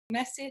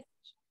message.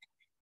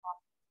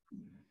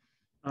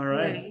 All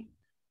right.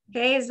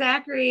 Hey,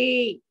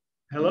 Zachary.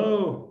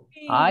 Hello.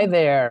 Hi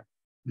there.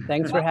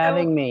 Thanks for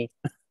having me.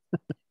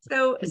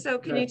 So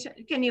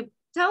can you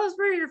tell us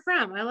where you're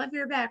from? I love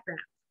your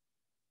background.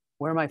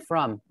 Where am I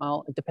from?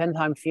 Well, it depends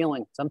how I'm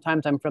feeling.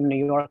 Sometimes I'm from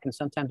New York and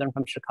sometimes I'm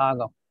from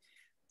Chicago.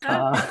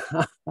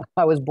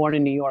 I was born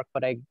in New York,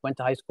 but I went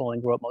to high school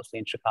and grew up mostly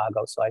in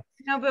Chicago. So I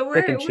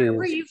where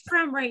are you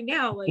from right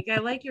now? Like, I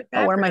like your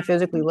background. Oh, where am I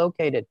physically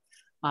located?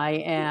 I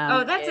am.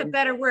 Oh, that's a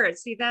better word.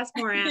 See, that's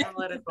more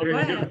analytical. Go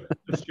ahead.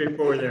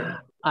 Straightforward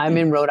there. I'm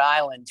in Rhode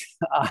Island.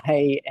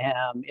 I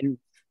am in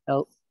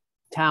a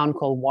town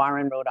called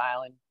Warren, Rhode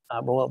Island.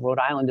 Well, Rhode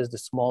Island is the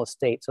smallest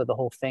state, so the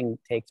whole thing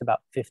takes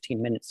about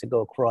 15 minutes to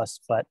go across,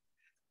 but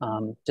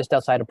just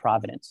outside of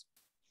Providence.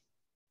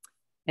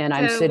 And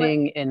I'm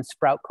sitting in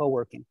Sprout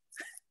Co-working,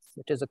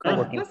 which is a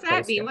co-working What's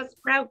that mean? What's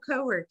Sprout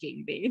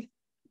Co-working mean?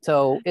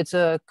 So it's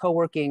a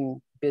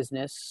co-working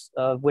business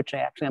of which I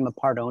actually am a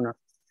part owner.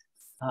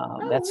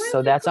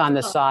 So that's on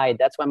the side.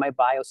 That's why my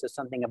bio says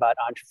something about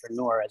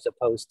entrepreneur as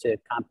opposed to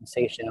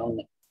compensation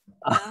only.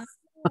 Is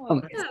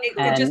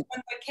it just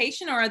one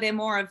location or are there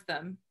more of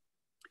them?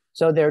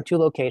 So there are two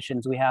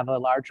locations. We have a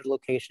larger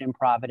location in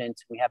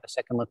Providence. We have a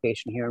second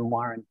location here in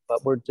Warren,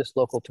 but we're just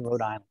local to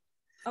Rhode Island.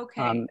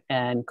 Okay.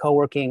 And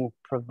co-working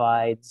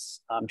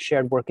provides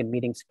shared work and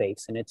meeting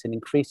space. And it's an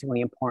increasingly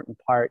important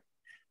part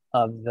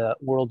of the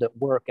world at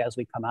work as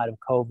we come out of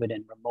COVID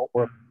and remote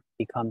work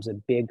becomes a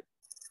bigger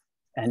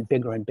and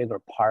bigger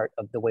part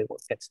of the way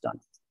work gets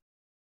done.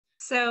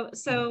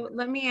 So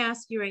let me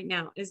ask you right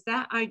now, is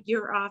that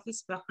your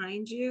office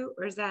behind you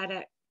or is that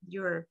at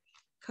your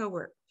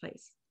co-work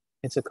place?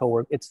 It's the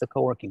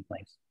co-working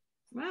place.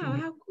 Wow,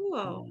 how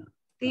cool. Yeah.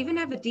 They even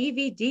have a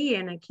DVD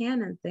and a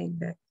Canon thing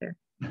back there.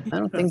 I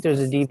don't think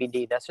there's a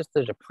DVD.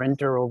 There's a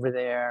printer over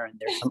there and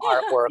there's some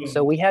artwork.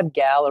 So we have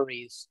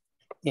galleries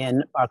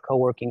in our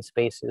co-working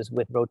spaces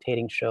with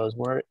rotating shows.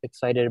 We're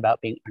excited about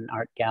being an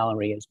art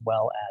gallery as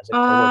well as a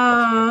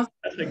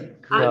co-working space.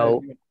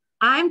 So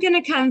I'm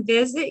going to come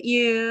visit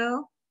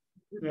you.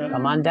 Yeah.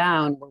 Come on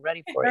down. We're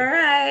ready for you. All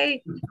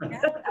right.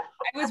 Yeah.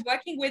 I was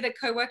working with a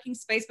co-working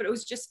space, but it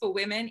was just for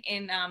women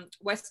in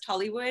West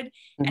Hollywood.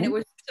 And it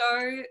was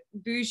so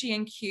bougie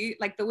and cute.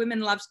 Like the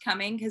women loved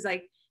coming because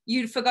like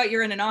you forgot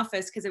you're in an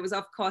office because it was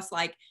of course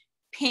like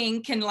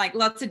pink and like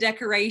lots of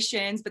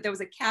decorations, but there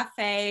was a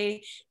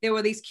cafe, there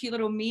were these cute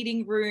little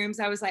meeting rooms.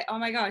 I was like, oh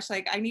my gosh,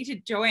 like I need to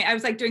join. I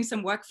was like doing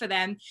some work for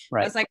them.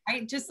 Right. I was like,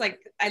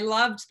 I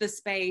loved the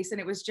space and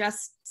it was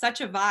just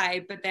such a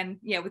vibe. But then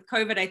yeah, with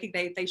COVID, I think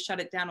they shut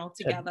it down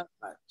altogether.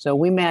 So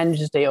we managed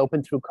to stay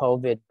open through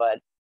COVID, but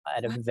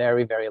at a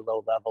very, very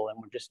low level. And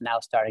we're just now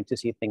starting to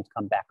see things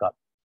come back up.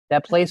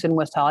 That place in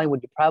West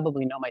Hollywood, you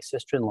probably know my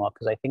sister-in-law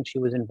because I think she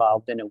was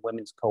involved in a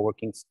women's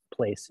co-working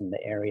place in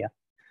the area.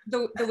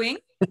 The wing?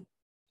 I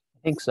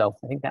think so.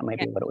 I think that might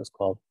be what it was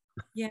called.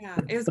 Yeah,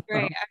 it was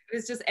great. It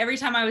was just every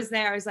time I was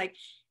there, I was like,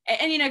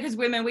 and you know, because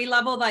women, we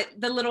love all like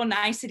the little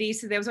niceties.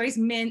 So there was always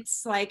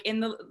mints like in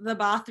the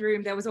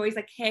bathroom. There was always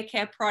like hair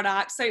care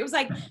products. So it was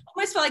like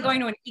almost felt like going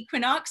to an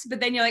Equinox, but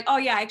then you're like, oh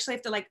yeah, I actually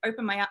have to like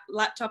open my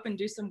laptop and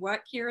do some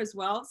work here as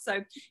well.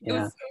 So it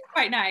was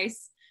quite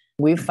nice.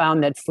 We've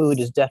found that food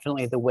is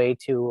definitely the way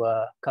to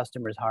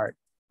customers' heart.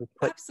 We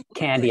put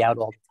candy out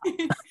all the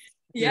time.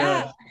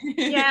 Yeah.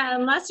 Yeah,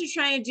 unless you're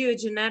trying to do a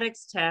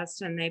genetics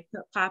test and they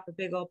pop a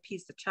big old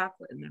piece of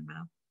chocolate in their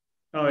mouth.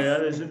 Oh yeah,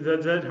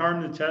 does that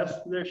harm the test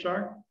there,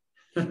 Shar?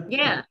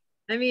 Yeah,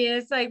 I mean,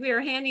 it's like we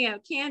were handing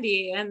out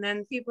candy and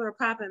then people are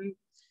popping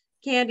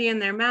candy in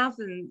their mouth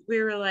and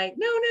we were like,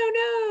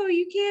 no,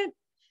 we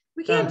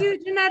can't do a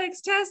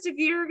genetics test if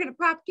you're gonna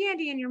pop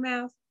candy in your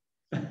mouth.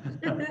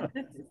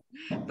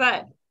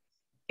 But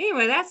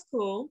anyway, that's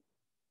cool.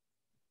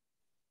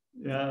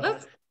 Yeah.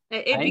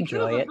 It'd be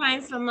cool to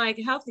find some like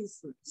healthy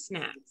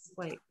snacks.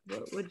 Like,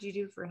 what would you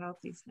do for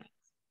healthy snacks?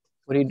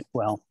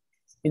 Well,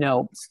 you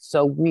know,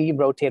 so we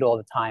rotate all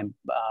the time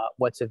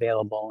what's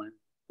available. And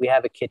we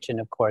have a kitchen,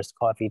 of course,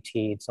 coffee,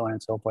 tea, and so on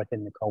and so forth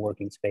in the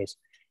co-working space.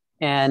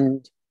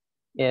 And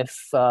if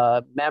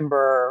a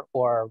member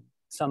or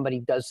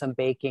somebody does some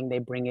baking, they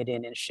bring it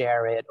in and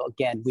share it.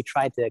 Again, we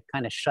tried to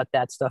kind of shut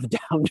that stuff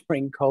down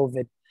during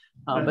COVID,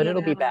 but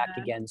it'll be back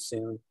again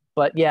soon.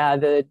 But yeah,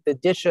 the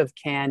dish of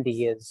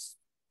candy is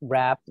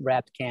wrapped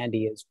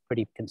candy is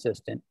pretty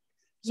consistent.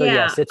 So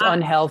yes, it's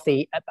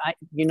unhealthy.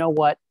 You know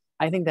what?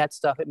 I think that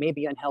stuff, it may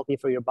be unhealthy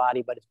for your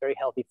body, but it's very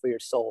healthy for your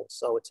soul.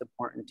 So it's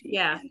important to eat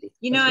candy.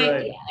 You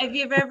know, have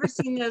you ever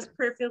seen those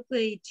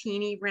perfectly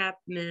teeny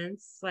wrapped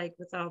mints, like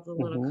with all the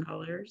little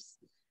colors?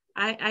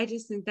 I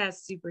just think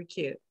that's super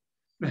cute.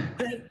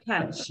 Great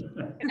touch.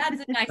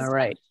 That's a nice All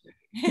right.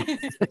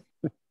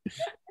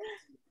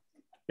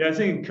 Yeah, I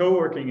think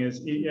co-working I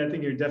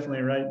think you're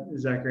definitely right,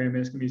 Zachary. I mean,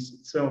 it's going to be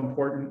so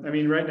important. I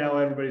mean, right now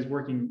everybody's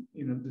working,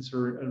 you know, this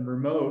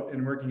remote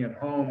and working at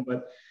home,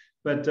 but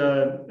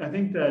I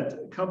think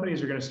that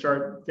companies are going to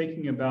start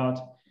thinking about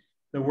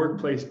the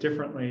workplace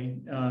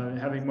differently,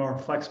 having more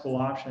flexible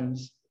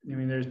options. I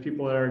mean, there's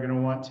people that are going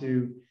to want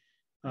to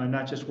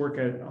not just work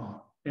at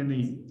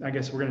I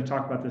guess we're going to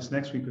talk about this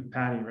next week with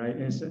Patty, right?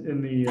 And it's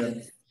in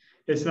the,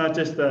 it's not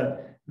just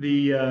the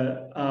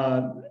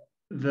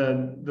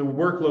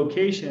work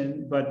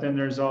location, but then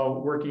there's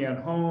all working at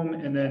home,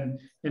 and then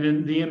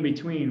in the in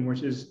between,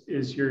 which is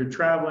you're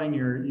traveling,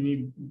 you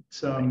need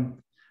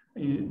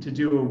to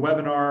do a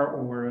webinar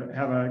or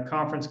have a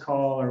conference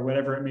call or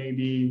whatever it may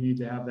be. You need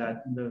to have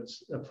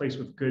a place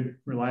with good,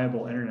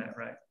 reliable internet,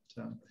 right?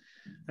 So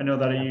I know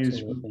that I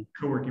use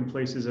co-working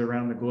places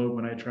around the globe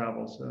when I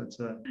travel, so it's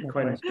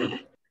quite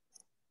important.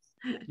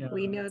 Yeah.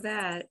 We know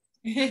that.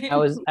 I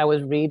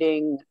was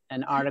reading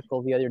an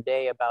article the other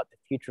day about the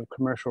future of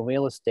commercial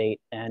real estate,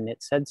 and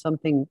it said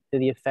something to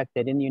the effect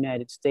that in the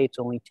United States,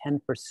 only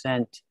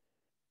 10%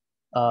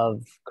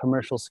 of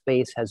commercial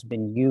space has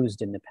been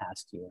used in the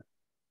past year.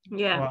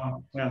 Yeah.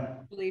 Wow. Yeah.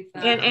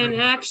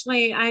 And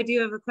actually, I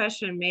do have a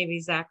question,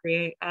 maybe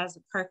Zachary, as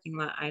a parking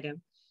lot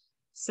item.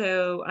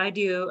 So I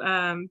do.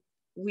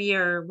 We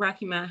are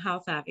Rocky Mountain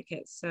Health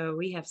Advocates, so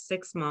we have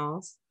 6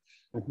 malls.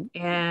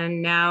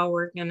 And now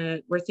we're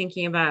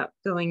thinking about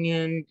going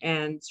in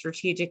and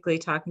strategically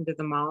talking to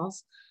the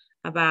malls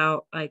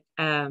about like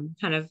kind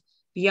of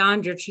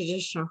beyond your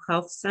traditional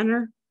health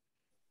center,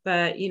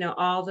 but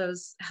all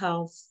those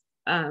health,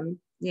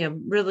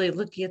 really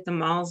looking at the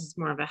malls as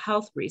more of a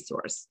health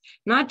resource,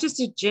 not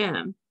just a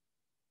gym,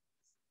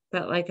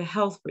 but like a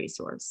health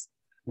resource.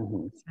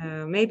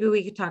 So maybe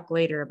we could talk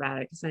later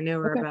about it, because I know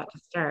we're about to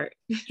start.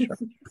 Sure.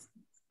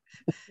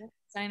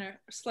 Designer,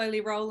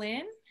 slowly roll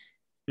in.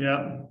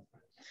 Yeah.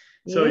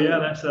 So yeah,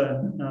 that's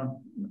those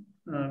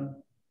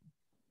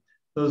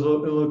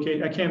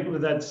locate. I can't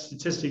believe that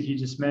statistic you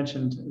just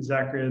mentioned,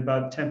 Zachary.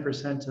 About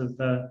 10%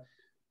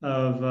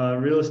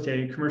 of real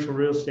estate, commercial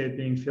real estate,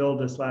 being filled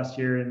this last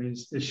year, I mean,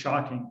 is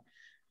shocking.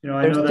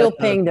 They're still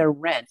paying their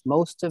rent.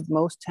 Most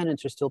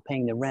tenants are still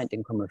paying the rent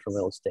in commercial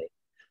real estate.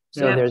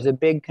 So there's a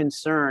big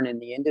concern in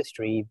the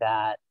industry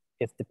that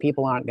if the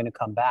people aren't going to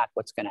come back,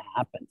 what's going to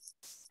happen?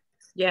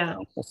 Yeah,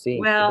 so we'll see.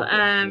 Well,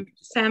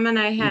 Sam and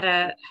I had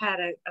a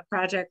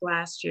project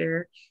last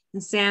year,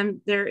 and Sam,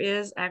 there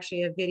is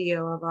actually a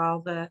video of all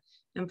the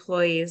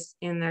employees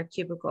in their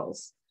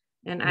cubicles.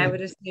 And I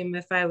would assume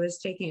if I was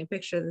taking a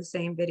picture of the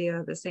same video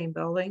of the same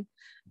building,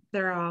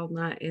 they're all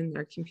not in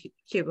their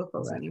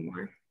cubicles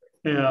anymore.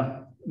 Yeah,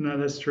 no,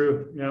 that's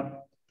true. Yeah.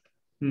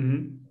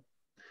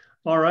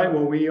 All right,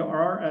 well, we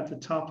are at the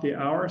top of the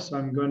hour, so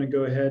I'm going to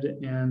go ahead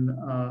and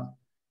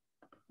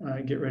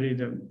get ready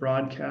to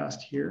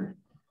broadcast here.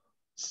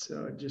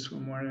 So just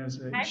one more as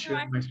I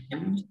share my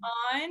screen.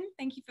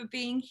 Thank you for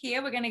being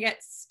here. We're going to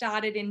get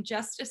started in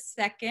just a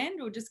second.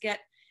 We'll just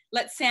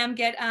let Sam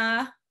get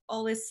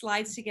all his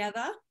slides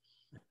together.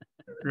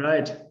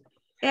 Right.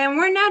 And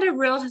we're not a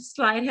real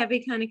slide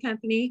heavy kind of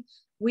company.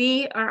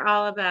 We are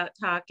all about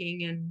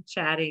talking and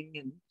chatting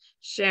and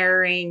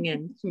sharing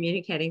and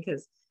communicating,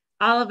 because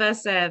all of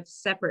us have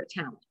separate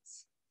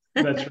talents.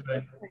 That's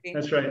right.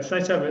 That's right. It's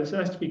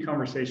nice to be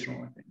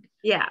conversational, I think.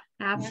 Yeah,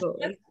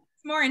 absolutely.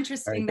 It's more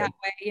interesting that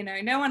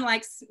way. No one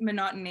likes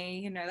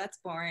monotony. That's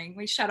boring.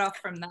 We shut off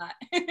from that.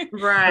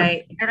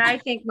 Right. And I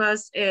think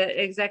most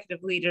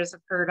executive leaders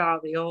have heard all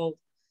the old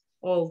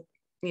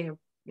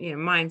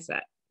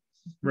mindset.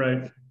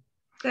 Right.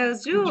 So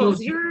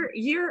Jules,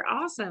 you're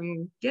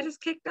awesome. Get us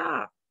kicked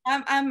off.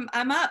 I'm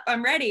up.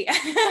 I'm ready. All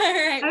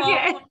right. Okay.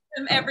 Well,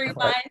 welcome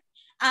everyone.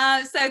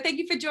 So thank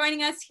you for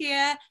joining us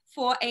here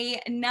for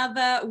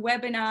another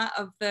webinar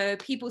of the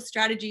People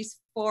Strategies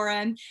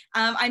Forum.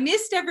 I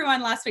missed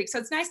everyone last week, so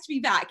it's nice to be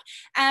back.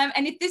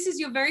 And if this is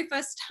your very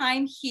first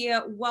time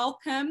here,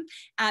 welcome.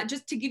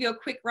 Just to give you a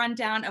quick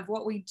rundown of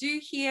what we do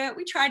here,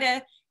 we try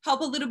to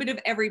help a little bit of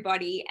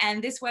everybody.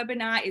 And this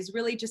webinar is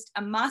really just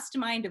a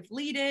mastermind of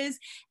leaders,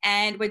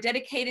 and we're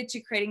dedicated to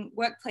creating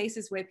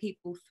workplaces where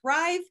people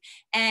thrive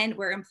and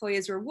where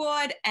employers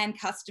reward and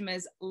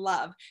customers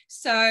love.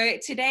 So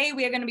today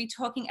we are going to be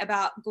talking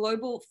about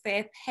global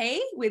fair pay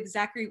with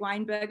Zachary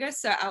Weinberger.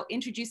 So I'll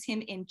introduce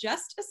him in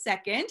just a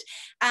second.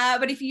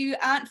 But if you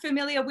aren't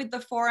familiar with the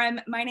forum,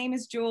 my name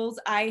is Jules.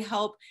 I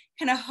help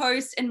kind of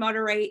host and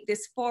moderate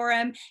this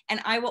forum, and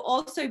I will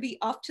also be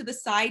off to the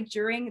side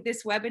during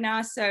this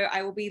webinar, so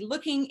I will be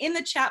looking in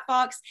the chat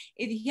box.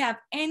 If you have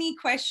any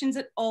questions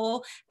at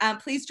all,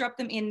 please drop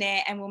them in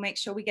there and we'll make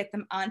sure we get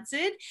them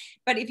answered.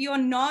 But if you're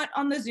not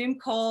on the Zoom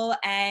call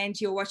and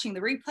you're watching the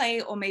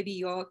replay, or maybe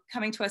you're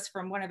coming to us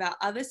from one of our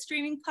other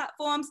streaming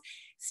platforms,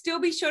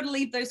 still be sure to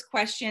leave those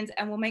questions,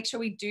 and we'll make sure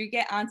we do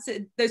get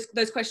answered,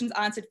 those questions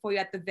answered for you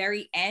at the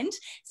very end.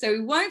 So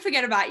we won't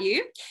forget about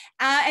you.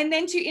 And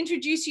then to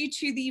introduce you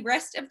to the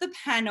rest of the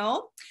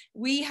panel,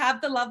 we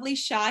have the lovely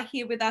Shah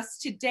here with us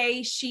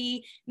today.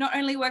 She not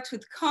only works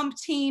with Comp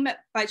Team,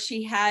 but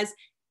she has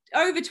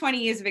over 20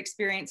 years of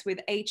experience with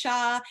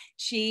HR.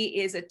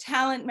 She is a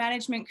talent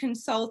management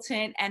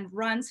consultant and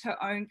runs her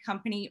own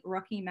company,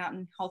 Rocky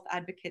Mountain Health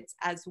Advocates,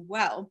 as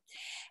well.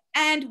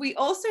 And we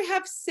also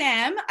have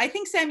Sam. I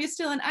think, Sam, you're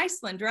still in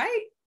Iceland,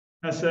 right?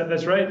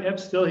 That's right. Yep,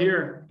 still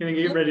here. Gonna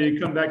get ready to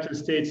come back to the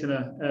States in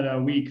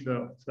a week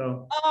though.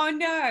 So. Oh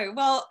no.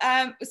 Well,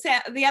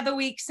 Sam, the other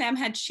week Sam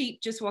had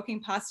sheep just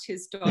walking past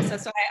his door,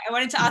 so I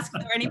wanted to ask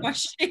if there were any more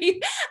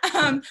sheep.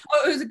 Oh,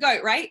 it was a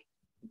goat, right?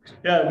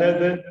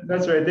 Yeah,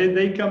 that's right.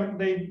 They come,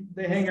 they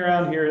hang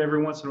around here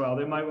every once in a while.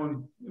 They might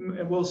want.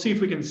 We'll see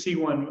if we can see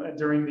one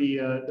during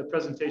the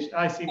presentation.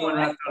 I see one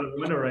right out of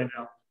the window right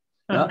now.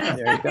 Oh,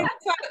 there you go.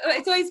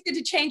 It's always good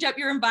to change up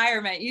your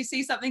environment. You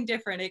see something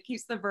different. It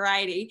keeps the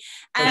variety.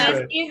 And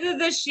right. Either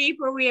the sheep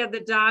or we have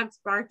the dogs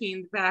barking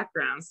in the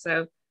background.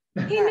 So,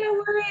 hey,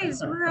 no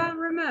worries. We're on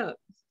remote.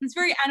 It's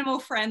very animal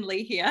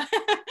friendly here.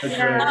 That's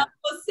right.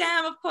 Well,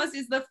 Sam, of course,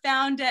 is the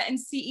founder and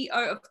CEO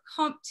of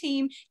Comp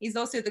Team. He's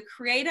also the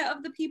creator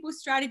of the People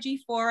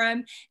Strategy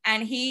Forum,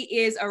 and he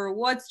is a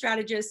reward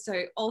strategist.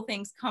 So all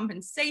things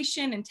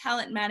compensation and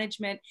talent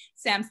management,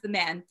 Sam's the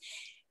man.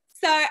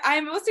 So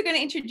I'm also going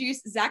to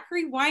introduce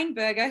Zachary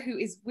Weinberger, who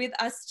is with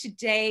us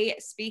today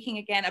speaking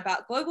again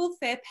about global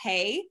fair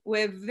pay.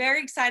 We're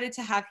very excited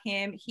to have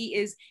him. He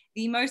is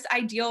the most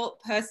ideal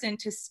person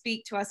to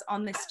speak to us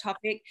on this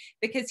topic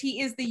because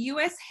he is the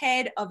US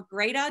head of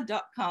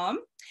Greater.com,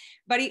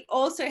 but he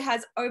also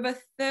has over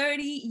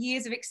 30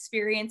 years of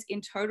experience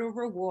in total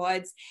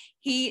rewards.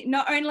 He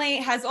not only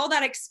has all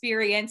that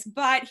experience,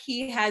 but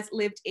he has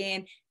lived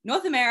in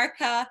North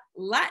America,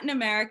 Latin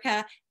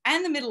America,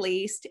 and the Middle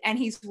East, and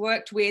he's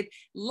worked with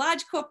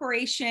large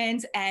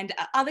corporations and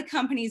other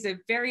companies of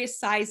various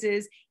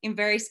sizes in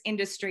various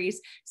industries.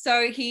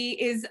 So he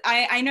is,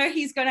 I know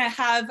he's going to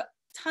have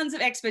tons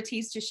of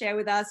expertise to share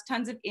with us,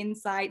 tons of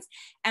insights,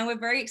 and we're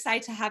very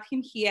excited to have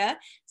him here.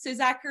 So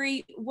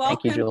Zachary, welcome.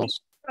 Thank you,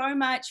 Jules. Thank you so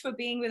much for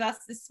being with us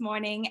this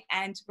morning,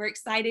 and we're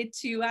excited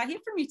to hear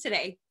from you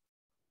today.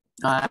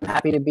 I'm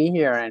happy to be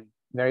here and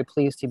very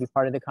pleased to be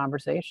part of the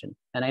conversation.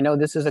 And I know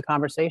this is a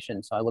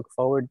conversation, so I look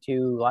forward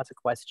to lots of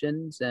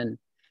questions and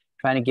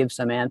trying to give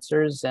some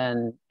answers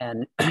and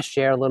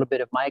share a little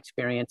bit of my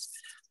experience.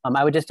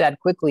 I would just add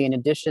quickly, in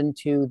addition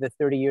to the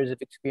 30 years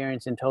of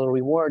experience in total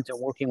rewards and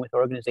working with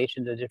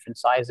organizations of different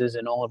sizes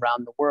and all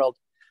around the world,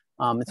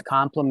 it's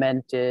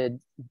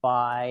complemented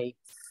by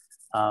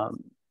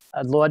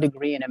a law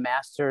degree and a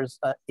master's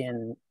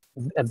in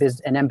an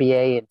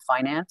MBA in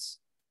finance.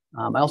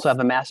 I also have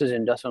a master's in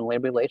industrial and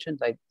labor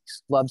relations. I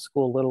love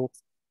school a little,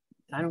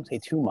 I don't say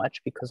too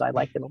much because I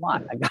liked it a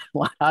lot. I got a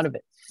lot out of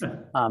it.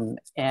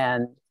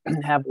 And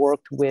have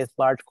worked with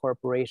large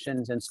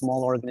corporations and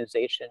small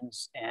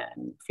organizations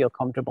and feel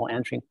comfortable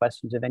answering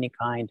questions of any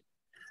kind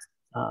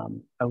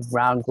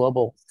around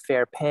global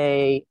fair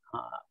pay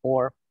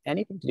or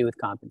anything to do with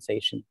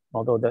compensation,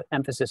 although the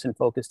emphasis and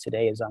focus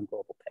today is on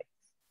global pay.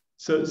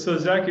 So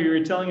Zachary, you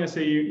were telling us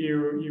that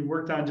you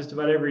worked on just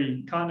about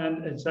every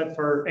continent except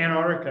for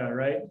Antarctica,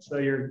 right? So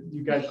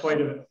you got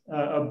quite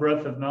a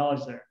breadth of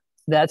knowledge there.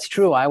 That's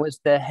true. I was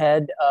the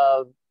head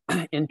of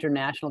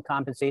international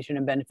compensation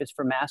and benefits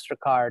for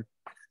MasterCard,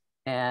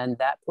 and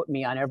that put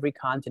me on every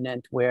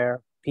continent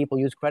where people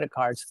use credit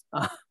cards.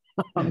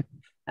 And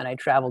I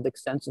traveled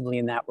extensively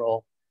in that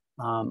role.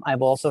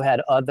 I've also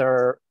had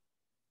other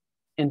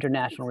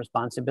international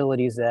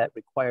responsibilities that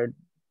required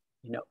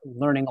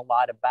learning a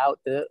lot about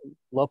the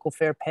local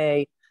fair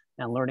pay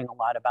and learning a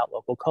lot about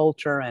local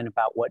culture and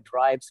about what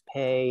drives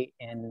pay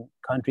in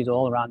countries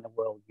all around the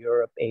world,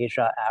 Europe,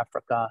 Asia,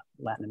 Africa,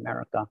 Latin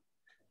America.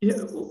 Yeah,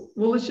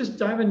 well, let's just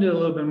dive into it a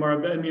little bit more.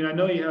 I mean, I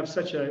know you have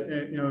such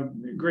a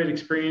great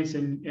experience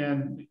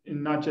in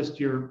not just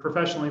your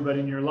professionally, but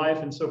in your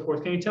life and so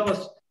forth. Can you tell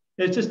us,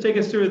 just take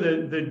us through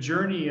the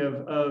journey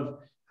of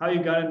how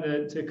you got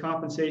into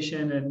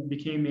compensation and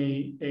became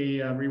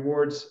a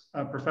rewards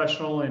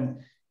professional and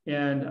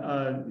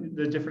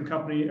the different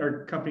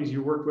companies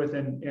you worked with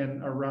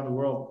and around the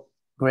world?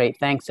 Great,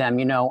 thanks, Sam.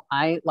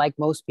 I, like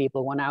most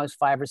people, when I was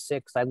 5 or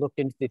 6, I looked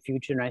into the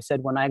future and I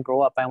said, when I grow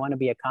up, I want to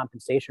be a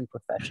compensation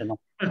professional.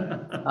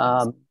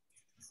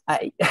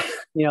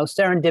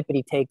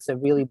 Serendipity takes a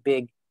really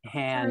big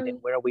hand in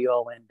where we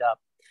all end up.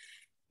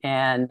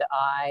 And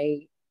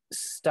I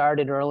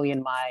started early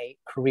in my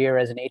career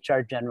as an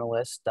HR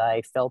generalist.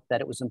 I felt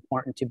that it was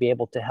important to be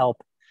able to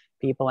help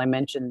people. I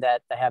mentioned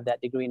that I have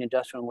that degree in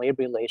industrial and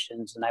labor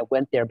relations, and I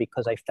went there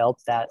because I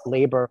felt that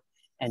labor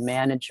and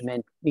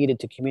management needed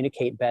to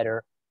communicate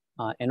better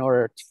in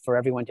order for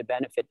everyone to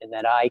benefit, and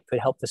that I could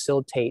help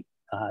facilitate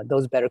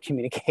those better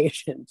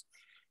communications.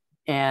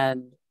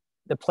 And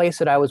the place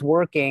that I was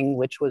working,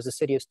 which was the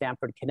city of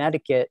Stamford,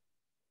 Connecticut,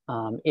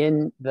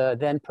 in the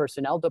then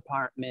personnel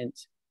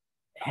department,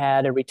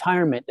 had a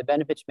retirement. The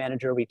benefits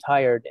manager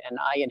retired, and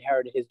I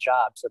inherited his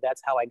job. So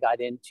that's how I got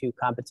into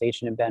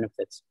compensation and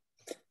benefits.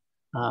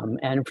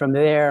 And from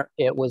there,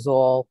 it was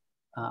all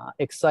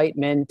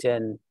excitement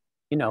and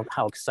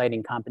how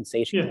exciting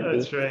compensation can be.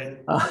 That's right.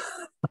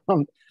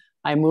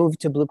 I moved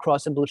to Blue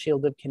Cross and Blue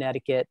Shield of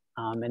Connecticut,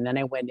 and then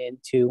I went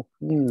into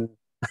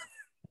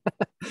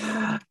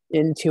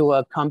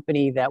a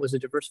company that was a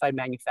diversified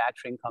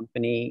manufacturing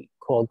company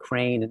called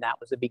Crane, and that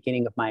was the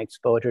beginning of my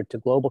exposure to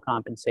global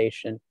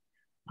compensation.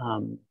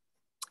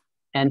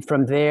 And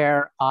from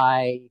there,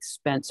 I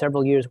spent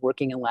several years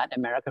working in Latin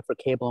America for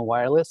Cable and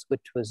Wireless,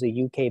 which was a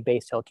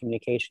UK-based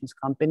telecommunications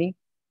company.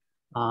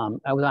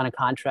 I was on a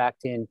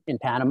contract in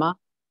Panama.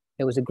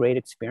 It was a great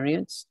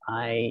experience.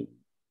 I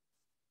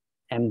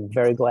am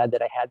very glad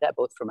that I had that,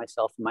 both for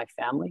myself and my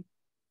family.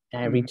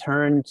 And I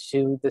returned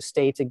to the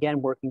States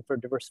again, working for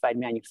diversified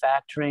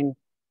manufacturing.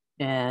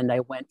 And I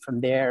went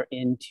from there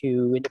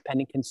into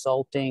independent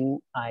consulting.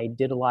 I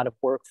did a lot of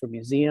work for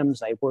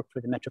museums. I worked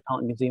for the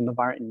Metropolitan Museum of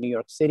Art in New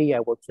York City. I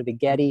worked for the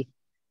Getty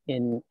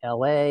in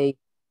LA.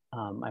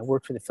 I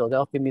worked for the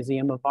Philadelphia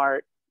Museum of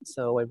Art.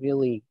 So I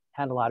really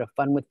had a lot of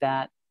fun with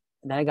that.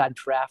 And then I got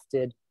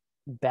drafted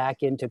back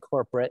into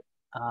corporate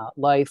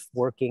life,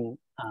 working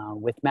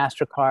with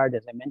MasterCard,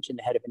 as I mentioned,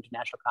 the head of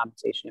international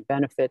compensation and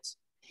benefits.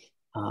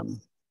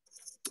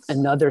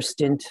 Another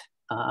stint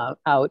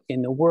out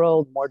in the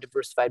world, more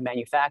diversified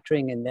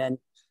manufacturing. And then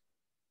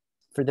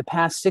for the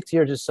past 6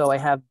 years or so, I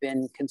have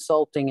been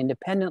consulting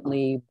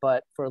independently,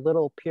 but for a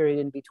little period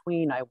in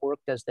between, I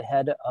worked as the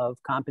head of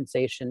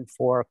compensation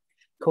for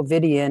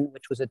Covidien,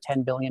 which was a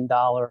 $10 billion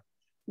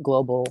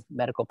global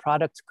medical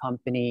products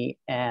company,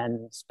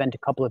 and spent a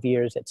couple of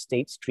years at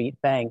State Street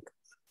Bank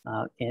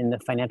in the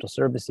financial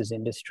services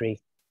industry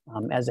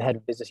as the head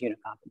of business unit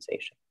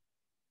compensation.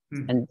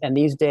 And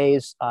these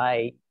days,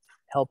 I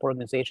help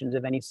organizations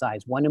of any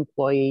size, 1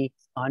 employee,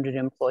 100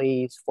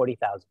 employees,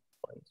 40,000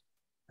 employees.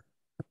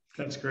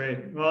 That's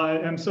great. Well,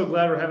 I'm so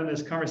glad we're having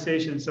this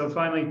conversation. So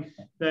finally,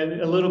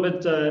 a little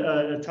bit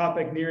a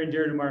topic near and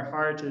dear to my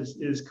heart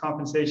is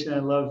compensation. I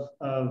love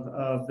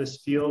of this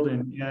field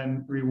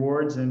and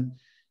rewards and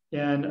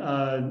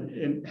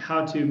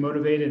how to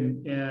motivate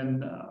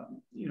and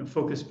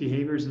focus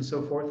behaviors and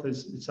so forth.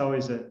 It's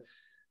always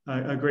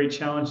a great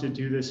challenge to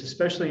do this,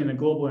 especially in a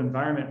global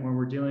environment where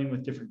we're dealing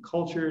with different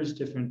cultures,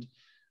 different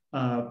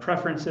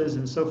preferences,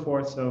 and so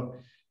forth. So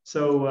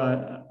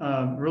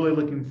really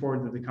looking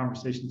forward to the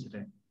conversation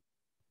today.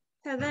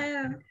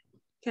 Hello.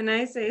 Can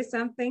I say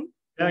something?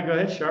 Yeah, go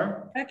ahead,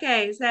 Shar.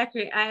 Okay,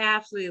 Zachary, I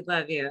absolutely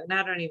love you. And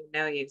I don't even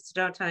know you, so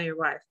don't tell your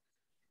wife.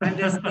 I'm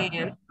just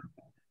saying.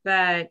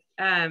 But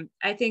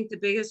I think the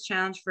biggest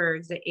challenge for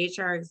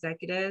HR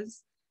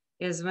executives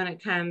is when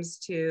it comes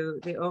to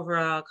the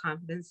overall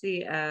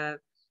competency of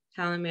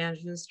talent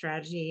management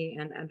strategy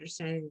and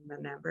understanding the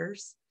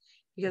numbers.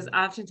 Because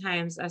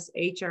oftentimes us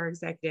HR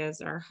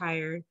executives are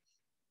hired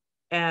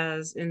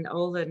as in the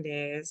olden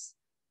days,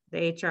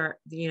 the HR,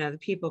 the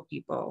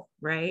people,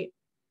 right?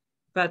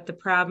 But the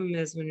problem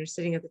is when you're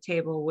sitting at the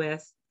table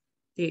with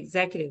the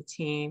executive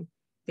team,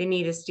 they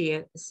need to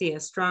see a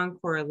strong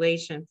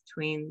correlation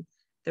between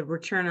the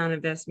return on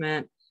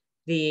investment,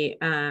 the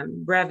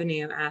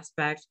revenue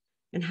aspect,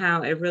 and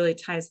how it really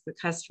ties to the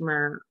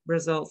customer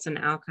results and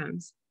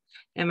outcomes.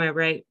 Am I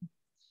right?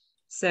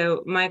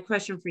 So my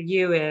question for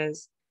you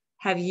is,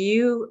 have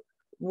you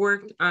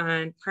worked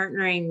on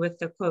partnering with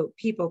the quote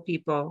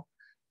people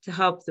to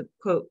help the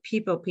quote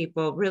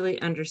people really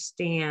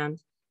understand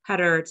how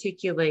to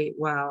articulate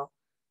well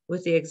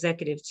with the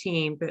executive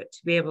team, but to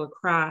be able to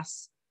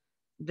cross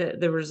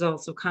the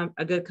results of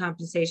a good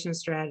compensation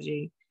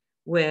strategy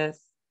with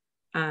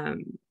the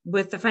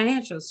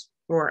financials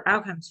or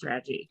outcome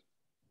strategy?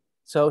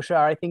 So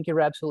Shar, I think you're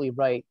absolutely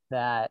right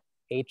that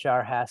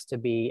HR has to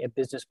be a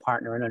business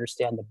partner and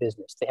understand the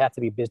business. They have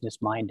to be business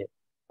minded.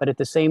 But at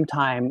the same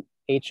time,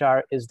 HR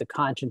is the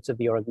conscience of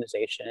the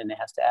organization and it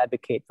has to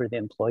advocate for the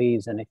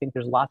employees. And I think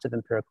there's lots of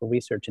empirical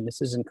research, and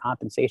this isn't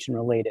compensation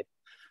related,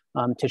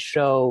 to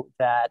show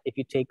that if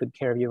you take good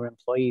care of your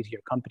employees,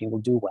 your company will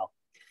do well.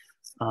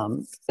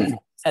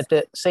 At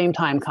the same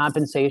time,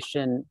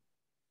 compensation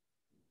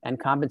and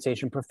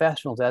compensation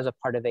professionals as a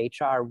part of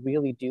HR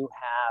really do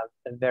have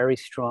a very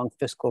strong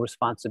fiscal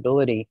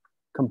responsibility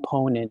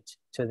component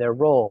to their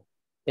role.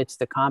 It's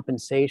the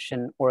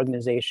compensation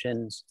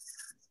organization's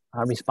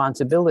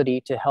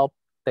responsibility to help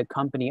the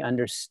company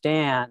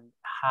understand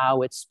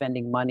how it's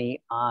spending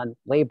money on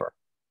labor.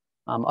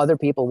 Other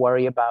people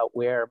worry about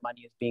where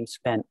money is being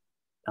spent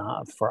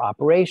for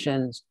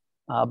operations,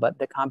 but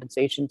the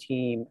compensation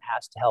team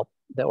has to help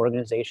the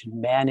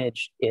organization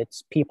manage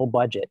its people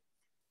budget.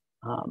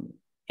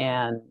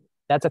 And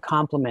that's a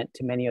complement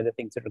to many other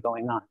things that are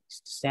going on.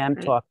 Sam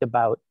talked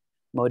about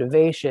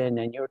motivation,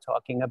 and you're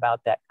talking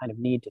about that kind of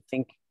need to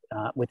think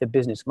with a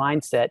business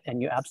mindset,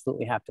 and you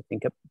absolutely have to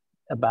think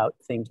about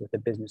things with a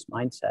business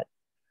mindset.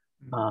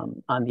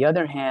 On the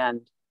other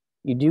hand,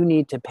 you do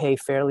need to pay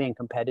fairly and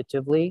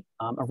competitively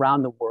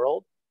around the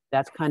world.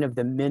 That's kind of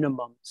the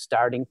minimum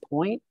starting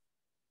point,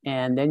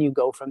 and then you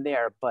go from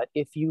there. But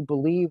if you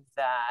believe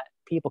that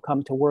people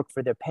come to work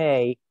for their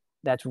pay,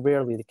 that's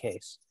rarely the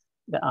case.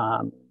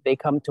 They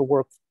come to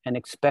work and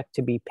expect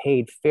to be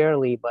paid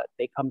fairly, but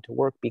they come to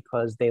work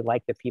because they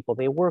like the people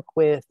they work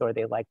with, or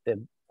they like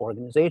the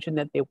organization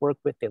that they work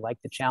with, they like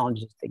the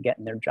challenges they get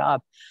in their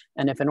job.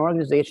 And if an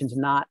organization's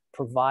not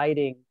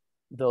providing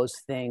those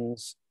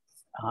things,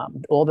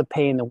 all the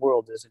pay in the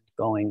world isn't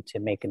going to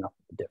make enough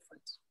of a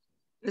difference.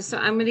 So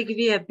I'm going to give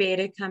you a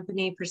beta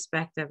company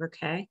perspective,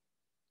 okay?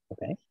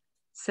 Okay.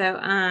 So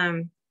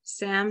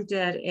Sam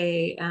did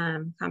a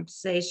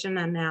compensation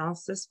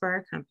analysis for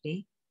our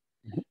company.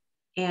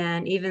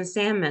 And even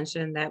Sam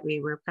mentioned that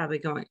we were probably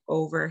going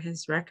over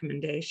his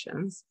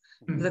recommendations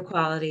for the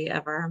quality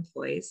of our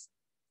employees.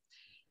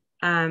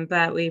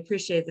 But we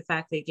appreciate the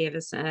fact that he gave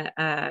us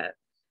a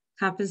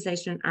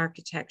compensation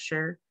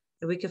architecture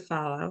that we could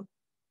follow.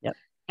 Yep.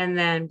 And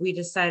then we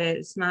decided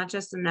it's not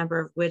just the number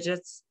of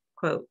widgets,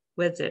 quote,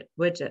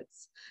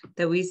 widgets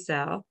that we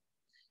sell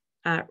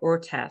or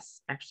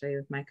test, actually,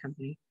 with my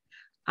company.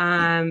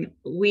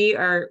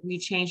 We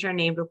changed our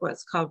name to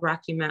what's called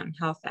Rocky Mountain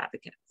Health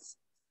Advocates.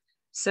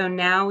 So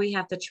now we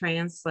have to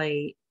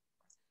translate,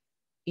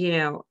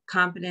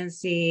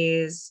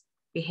 competencies,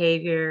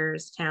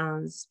 behaviors,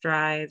 talents,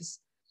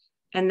 drives,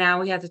 and now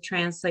we have to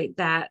translate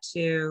that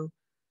to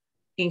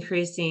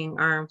increasing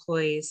our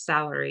employees'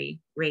 salary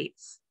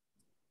rates.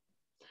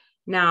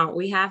 Now,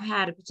 we have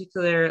had a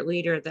particular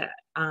leader that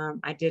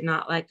I did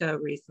not let go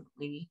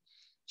recently.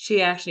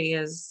 She actually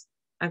is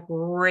a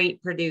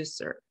great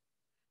producer,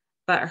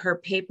 but her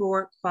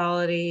paperwork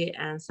quality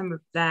and some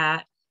of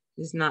that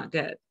is not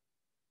good.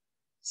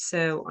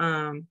 So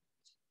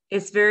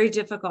it's very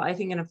difficult, I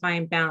think, to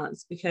find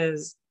balance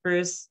because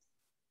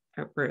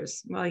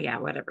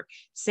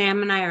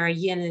Sam and I are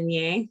yin and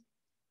yang,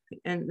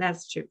 and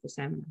that's true for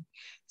Sam and I.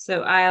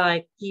 So I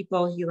like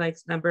people, he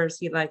likes numbers,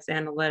 he likes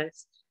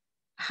analytics.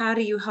 How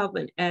do you help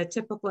a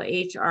typical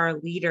HR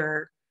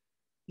leader,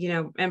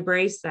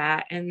 embrace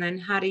that? And then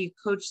how do you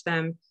coach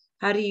them?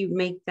 How do you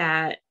make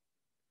that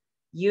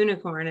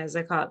unicorn, as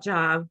I call it,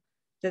 job,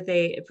 that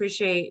they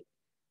appreciate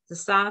the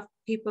soft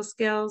people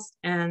skills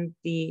and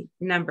the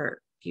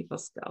number people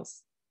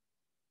skills?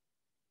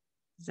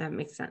 Does that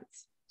make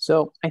sense?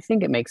 So I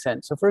think it makes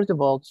sense. So first of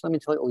all, just let me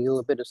tell you a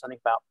little bit of something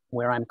about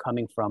where I'm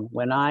coming from.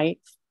 When I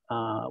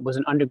was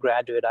an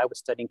undergraduate, I was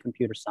studying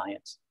computer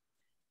science.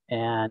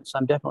 And so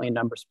I'm definitely a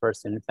numbers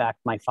person. In fact,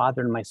 my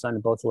father and my son are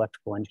both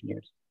electrical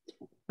engineers.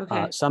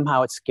 Okay.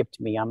 Somehow it skipped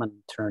me. I'm an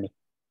attorney,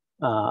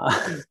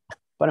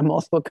 but I'm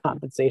also a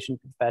compensation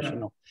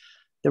professional.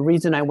 The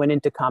reason I went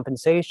into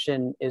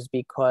compensation is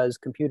because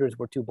computers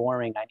were too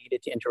boring. I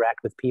needed to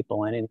interact with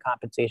people. And in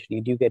compensation,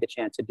 you do get a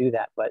chance to do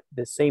that. But at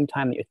the same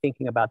time that you're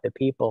thinking about the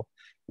people,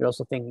 you're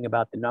also thinking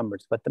about the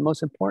numbers. But the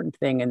most important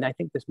thing, and I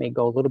think this may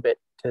go a little bit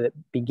to the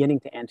beginning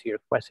to answer your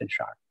question,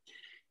 Shar,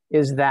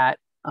 is that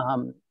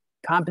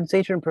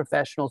compensation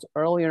professionals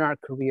early in our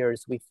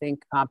careers, we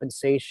think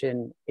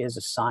compensation is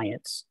a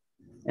science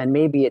and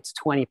maybe it's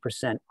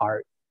 20%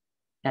 art.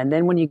 And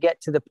then when you get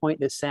to the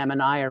point that Sam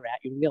and I are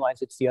at, you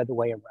realize it's the other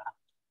way around.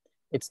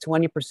 It's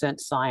 20%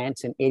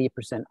 science and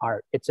 80%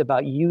 art. It's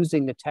about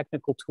using the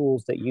technical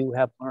tools that you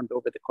have learned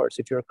over the course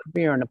of your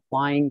career and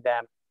applying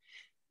them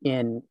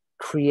in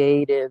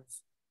creative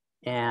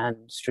and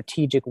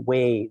strategic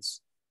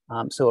ways.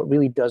 So it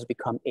really does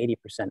become 80%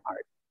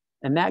 art.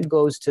 And that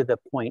goes to the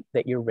point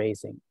that you're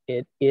raising.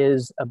 It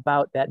is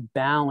about that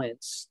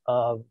balance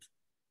of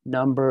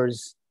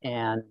numbers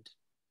and,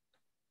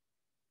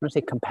 I'm going to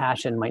say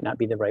compassion might not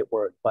be the right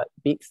word, but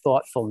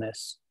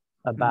thoughtfulness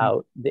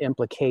about the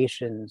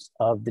implications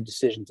of the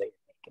decisions that you're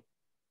making.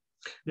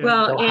 Yeah.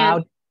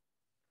 Well, so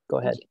go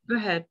ahead. Go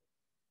ahead.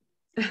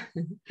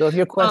 So if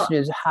your question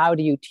is, how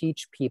do you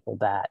teach people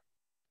that?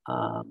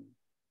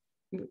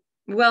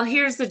 Well,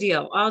 here's the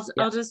deal. I'll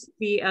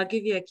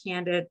give you a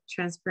candid,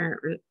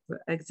 transparent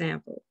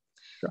example.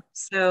 Sure.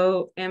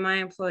 So, and my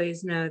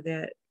employees know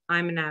that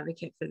I'm an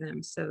advocate for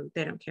them, so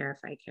they don't care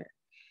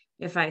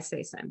if I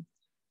say so.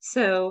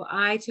 So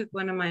I took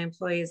one of my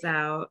employees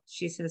out.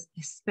 She's a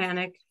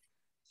Hispanic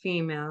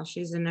female.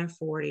 She's in her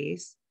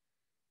 40s.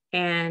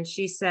 And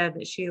she said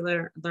that she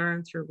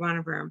learned through one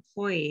of her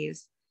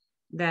employees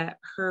that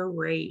her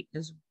rate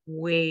is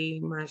way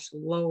much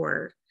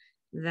lower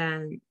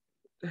than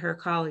her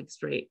colleagues'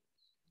 rate.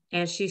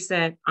 And she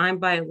said, I'm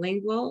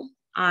bilingual.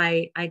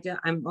 I'm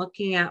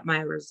looking at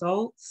my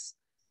results.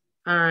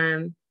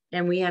 And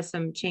we have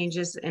some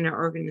changes in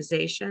our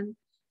organization.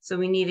 So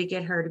we need to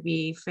get her to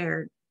be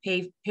fairly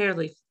paid,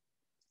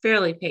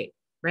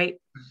 right?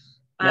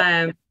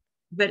 Yep.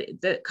 But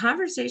the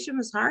conversation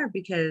was hard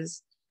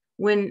because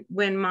when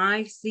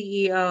my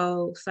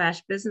CEO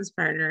 / business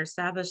partner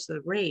established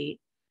the rate,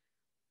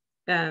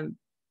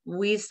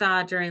 we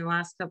saw during the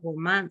last couple of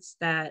months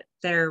that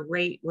their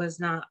rate was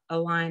not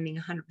aligning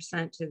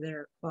 100% to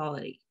their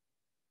quality,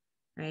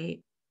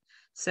 right?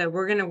 So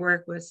we're going to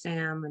work with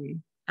Sam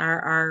and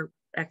our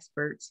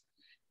experts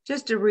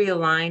just to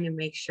realign and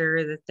make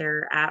sure that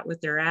they're at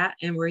what they're at.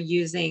 And we're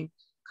using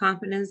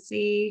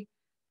competency,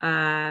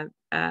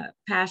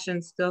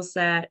 passion, skill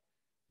set,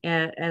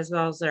 as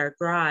well as our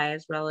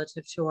drives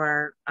relative to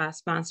our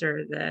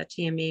sponsor, the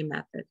TME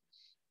method.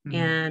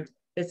 And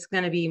it's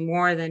going to be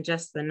more than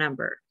just the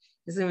number.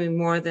 It's going to be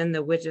more than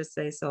the widgets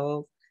they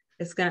sold.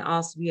 It's going to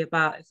also be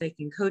about if they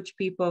can coach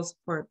people,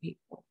 support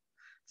people.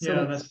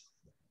 So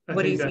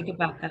what do you think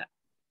about that?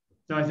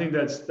 No, I think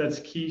that's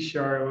key,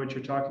 Shar, what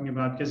you're talking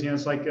about, because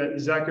it's like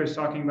Zachary was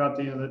talking about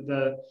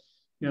the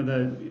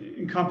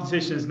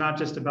compensation is not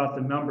just about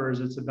the numbers;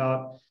 it's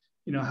about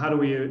how do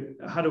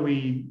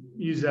we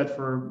use that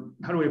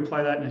how do we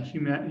apply that in a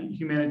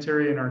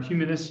humanitarian or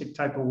humanistic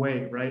type of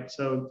way, right?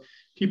 So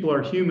people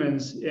are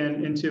humans,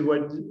 and to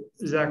what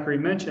Zachary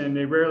mentioned,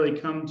 they rarely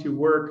come to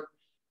work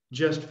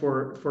just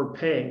for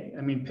pay.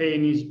 I mean, pay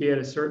needs to be at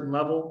a certain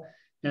level.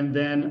 And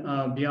then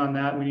beyond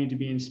that, we need to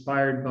be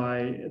inspired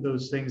by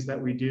those things that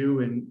we do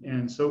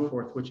and so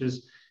forth, which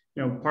is,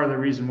 part of the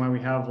reason why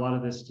we have a lot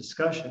of this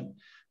discussion.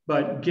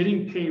 But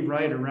getting pay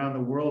right around the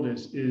world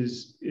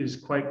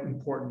is quite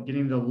important.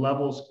 Getting the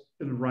levels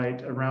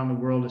right around the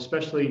world,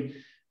 especially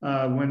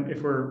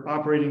if we're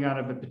operating out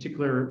of a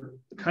particular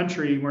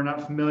country, we're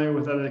not familiar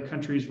with other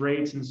countries'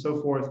 rates and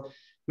so forth.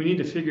 We need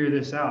to figure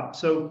this out.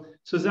 So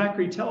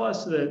Zachary, tell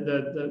us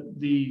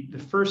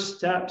the first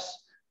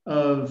steps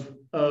of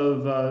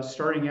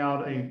starting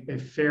out a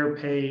fair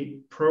pay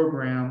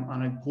program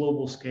on a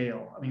global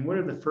scale. I mean, what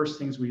are the first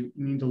things we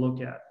need to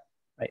look at?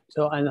 Right.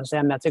 So,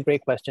 Sam, that's a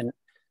great question.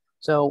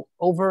 So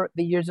over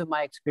the years of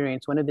my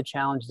experience, one of the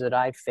challenges that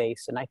I've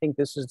faced, and I think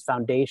this is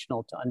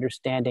foundational to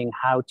understanding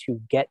how to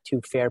get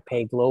to fair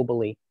pay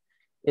globally,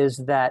 is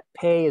that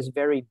pay is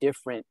very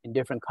different in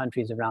different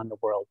countries around the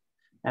world.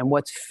 And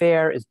what's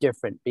fair is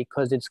different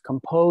because it's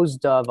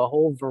composed of a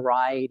whole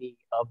variety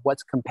of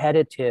what's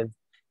competitive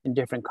in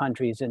different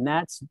countries. And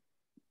that's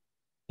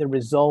the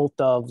result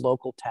of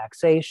local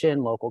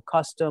taxation, local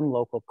custom,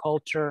 local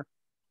culture,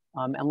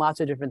 and lots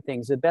of different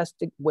things. The best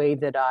way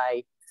that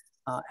I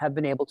have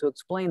been able to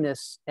explain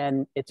this,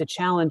 and it's a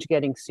challenge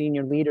getting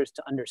senior leaders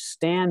to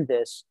understand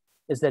this,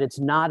 is that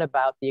it's not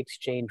about the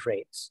exchange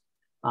rates.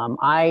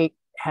 I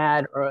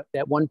had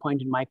at one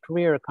point in my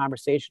career a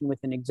conversation with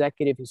an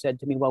executive who said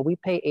to me, well, we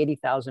pay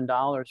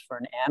 $80,000 for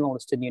an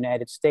analyst in the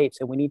United States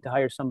and we need to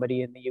hire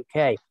somebody in the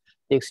UK.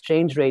 The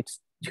exchange rate's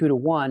 2 to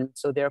 1,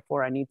 so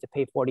therefore I need to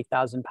pay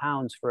 40,000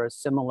 pounds for a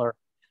similar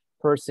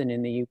person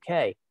in the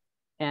UK.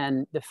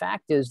 And the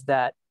fact is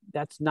that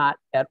that's not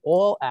at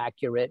all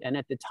accurate. And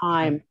at the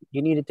time,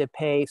 you needed to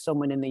pay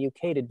someone in the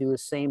UK to do the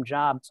same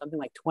job, something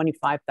like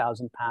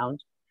 25,000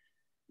 pounds.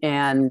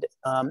 And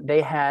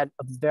they had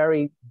a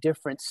very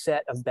different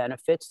set of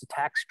benefits. The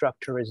tax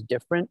structure is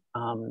different.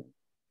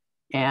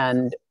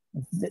 And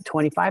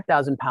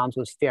 25,000 pounds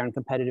was fair and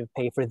competitive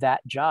pay for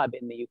that job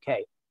in the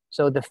UK.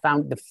 So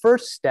the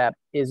first step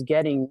is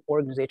getting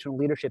organizational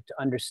leadership to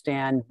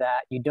understand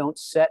that you don't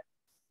set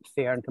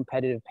fair and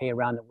competitive pay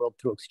around the world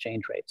through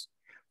exchange rates.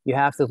 You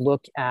have to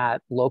look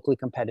at locally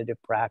competitive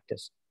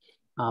practice.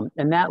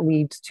 And that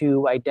leads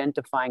to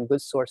identifying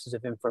good sources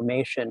of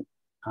information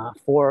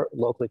for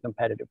locally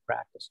competitive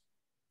practice.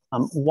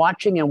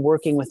 Watching and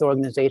working with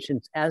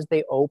organizations as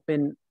they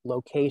open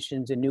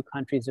locations in new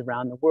countries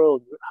around the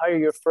world, you hire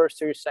your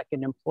first or your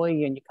second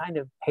employee and you kind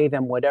of pay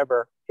them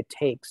whatever it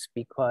takes,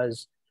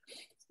 because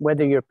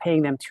whether you're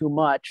paying them too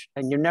much,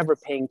 and you're never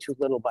paying too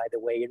little, by the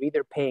way, you're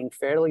either paying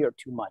fairly or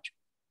too much,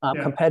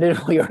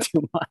 competitively or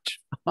too much.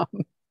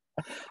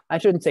 I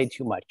shouldn't say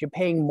too much. You're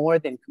paying more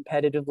than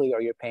competitively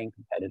or you're paying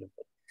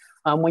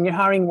competitively. When you're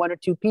hiring 1 or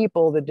 2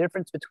 people, the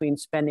difference between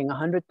spending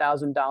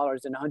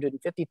 $100,000 and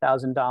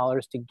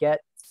 $150,000 to get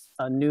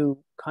a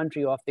new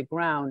country off the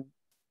ground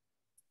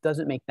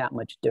doesn't make that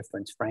much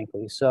difference,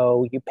 frankly.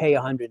 So you pay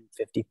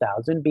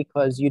 $150,000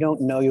 because you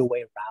don't know your way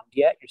around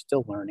yet. You're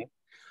still learning.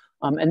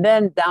 And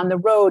then down the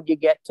road, you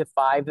get to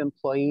 5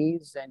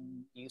 employees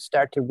and you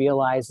start to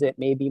realize that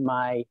maybe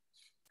my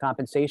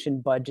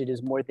compensation budget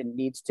is more than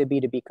needs to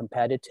be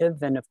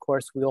competitive. And of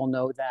course, we all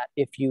know that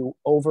if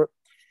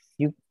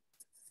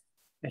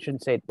I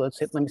shouldn't say it,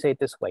 let me say it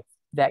this way,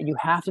 that you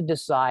have to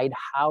decide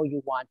how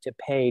you want to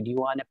pay. Do you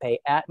want to pay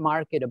at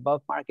market,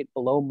 above market,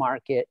 below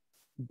market,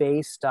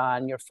 based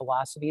on your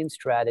philosophy and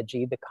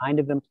strategy, the kind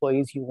of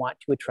employees you want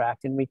to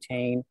attract and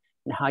retain,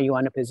 and how you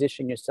want to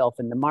position yourself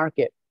in the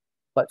market.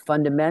 But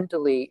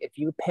fundamentally, if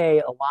you pay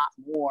a lot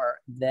more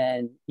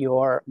than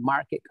your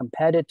market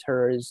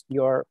competitors,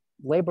 your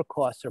labor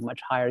costs are much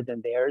higher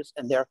than theirs,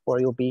 and therefore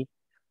you'll be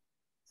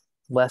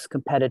less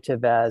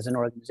competitive as an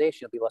organization.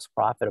 You'll be less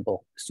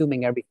profitable,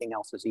 assuming everything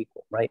else is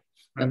equal, right?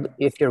 And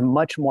if you're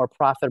much more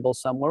profitable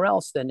somewhere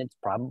else, then it's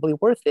probably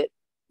worth it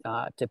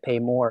to pay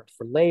more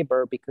for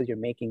labor because you're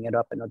making it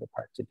up in other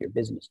parts of your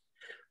business.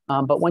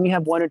 But when you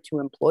have 1 or 2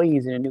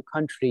 employees in a new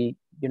country,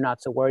 you're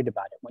not so worried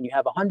about it. When you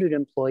have 100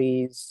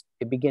 employees,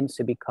 it begins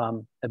to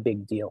become a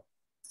big deal.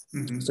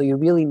 So you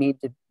really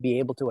need to be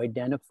able to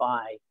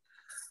identify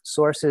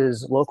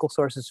sources, local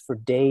sources for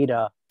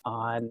data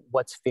on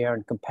what's fair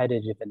and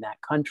competitive in that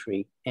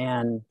country.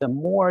 And the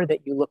more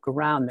that you look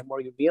around, the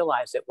more you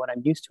realize that what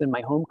I'm used to in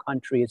my home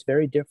country is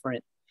very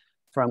different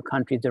from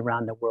countries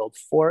around the world.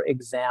 For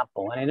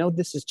example, and I know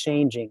this is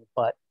changing,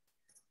 but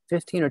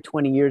 15 or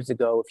 20 years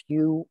ago, if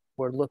you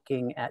were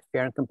looking at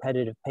fair and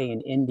competitive pay in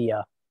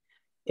India,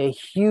 a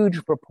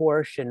huge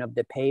proportion of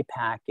the pay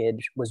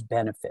package was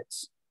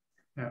benefits.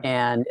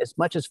 And as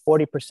much as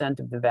 40%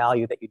 of the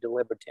value that you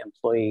delivered to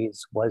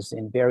employees was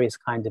in various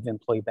kinds of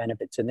employee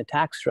benefits. And the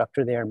tax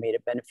structure there made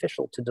it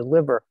beneficial to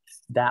deliver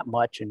that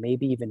much and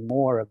maybe even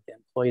more of the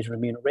employee's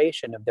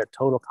remuneration of their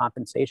total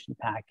compensation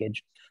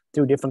package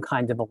through different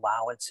kinds of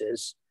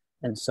allowances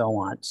and so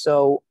on.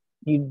 So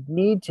you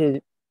need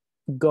to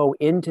go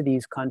into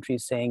these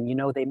countries saying, you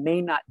know, they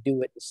may not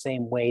do it the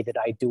same way that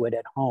I do it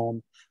at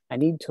home. I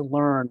need to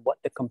learn what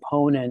the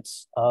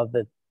components of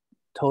the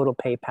total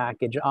pay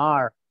package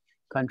are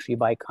country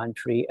by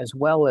country, as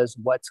well as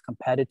what's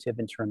competitive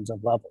in terms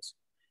of levels.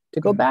 To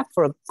go back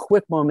for a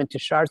quick moment to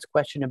Shar's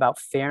question about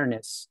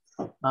fairness,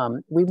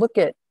 we look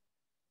at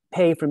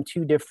pay from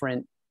two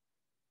different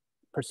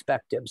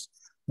perspectives.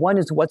 One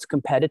is what's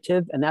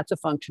competitive, and that's a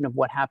function of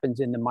what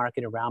happens in the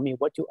market around me.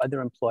 What do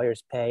other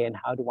employers pay, and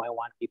how do I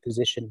want to be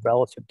positioned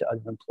relative to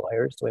other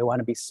employers? Do I want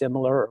to be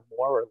similar or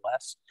more or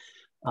less?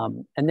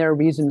 And there are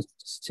reasons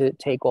to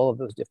take all of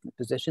those different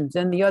positions.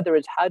 And the other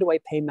is, how do I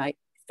pay my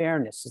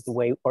fairness is the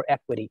way, or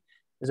equity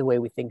is the way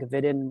we think of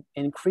it. And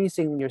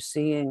increasingly, you're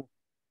seeing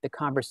the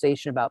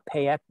conversation about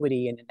pay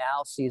equity and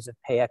analyses of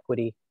pay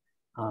equity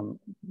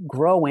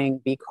growing,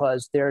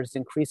 because there's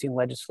increasing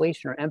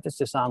legislation or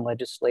emphasis on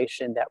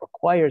legislation that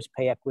requires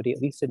pay equity,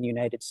 at least in the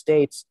United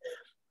States.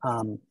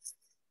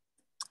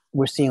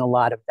 We're seeing a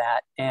lot of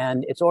that,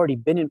 and it's already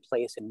been in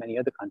place in many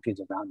other countries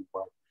around the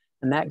world.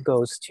 And that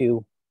goes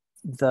to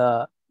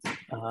the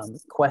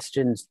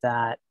questions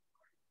that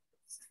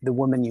the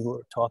woman you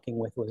were talking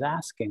with was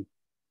asking.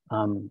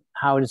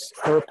 How does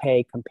her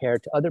pay compare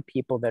to other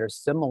people that are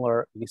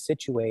similarly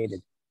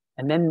situated?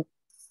 And then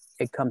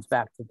it comes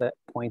back to the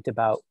point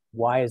about,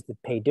 why is the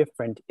pay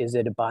different? Is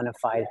it a bona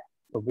fide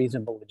or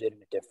reasonable,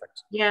 legitimate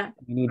difference? Yeah.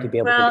 You need to be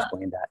able to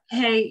explain that.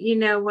 Hey, you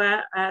know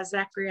what,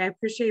 Zachary, I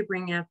appreciate you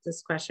bringing up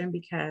this question,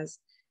 because,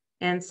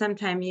 and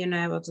sometime you and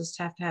I will just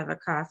have to have a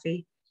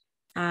coffee,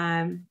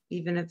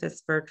 even if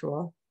it's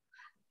virtual.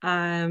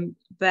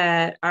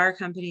 But our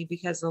company,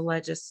 because of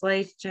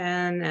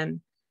legislation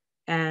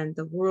and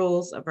the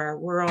rules of our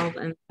world,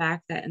 and the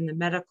fact that in the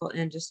medical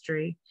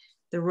industry,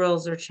 the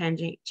rules are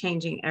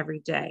changing every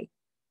day.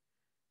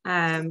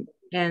 And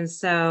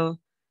so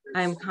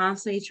I'm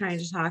constantly trying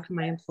to talk to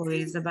my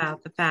employees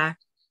about the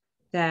fact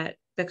that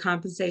the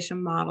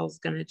compensation model is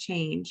going to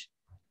change.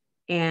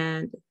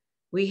 And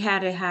we had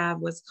to have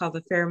what's called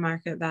the fair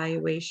market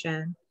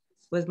valuation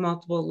with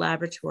multiple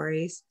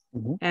laboratories.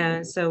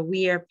 And so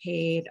we are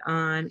paid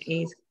on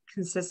a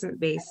consistent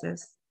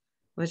basis,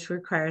 which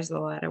requires a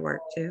lot of work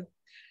too.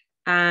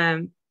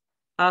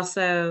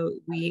 Also,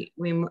 we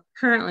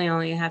currently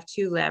only have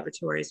 2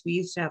 laboratories. We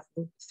used to have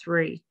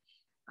 3,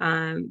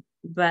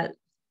 but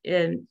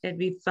it'd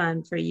be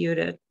fun for you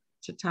to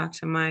talk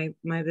to my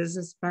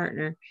business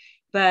partner.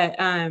 But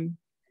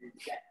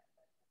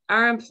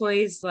our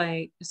employees,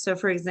 like, so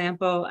for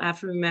example,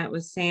 after we met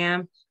with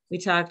Sam, we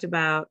talked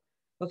about,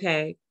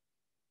 okay,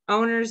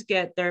 owners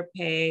get their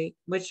pay,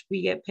 which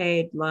we get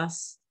paid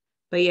less,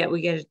 but yet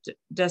we get a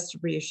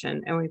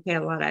distribution, and we pay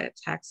a lot of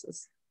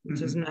taxes,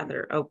 which is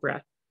another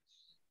Oprah.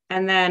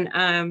 And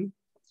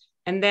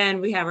then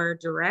we have our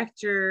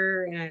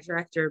director and our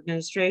director of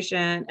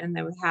administration, and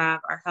then we have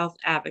our health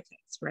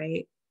advocates,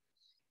 right?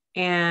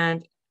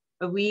 And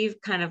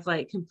we've kind of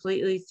like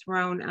completely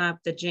thrown up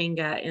the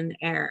Jenga in the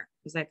air,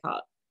 as I call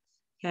it.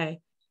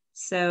 Okay.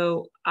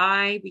 So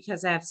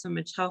because I have so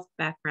much health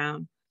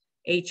background,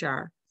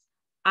 HR,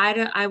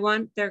 I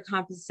want their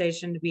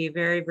compensation to be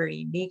very, very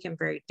unique and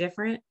very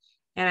different.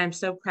 And I'm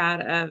so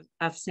proud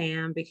of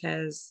Sam,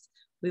 because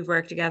we've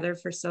worked together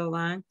for so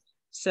long.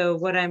 So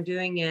what I'm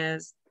doing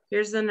is,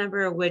 here's the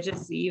number of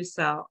widgets that you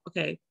sell.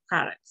 Okay,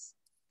 products.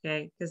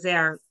 Okay, because they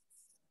are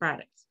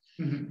products.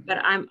 But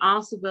I'm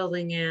also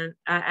building in,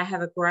 I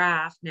have a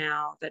graph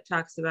now that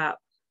talks about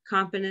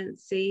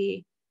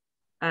competency,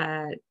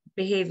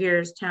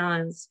 behaviors,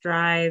 talents,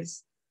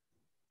 drives,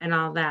 and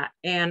all that.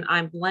 And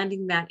I'm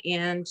blending that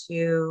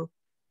into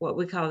what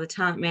we call the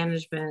talent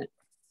management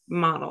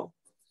model.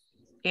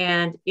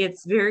 And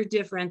it's very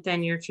different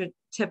than your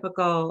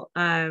typical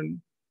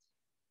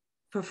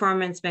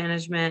performance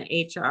management,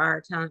 HR,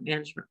 talent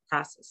management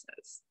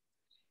processes.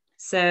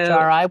 So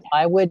Char,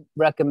 I would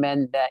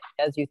recommend that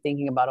as you're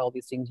thinking about all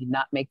these things, you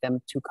not make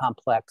them too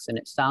complex. And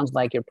it sounds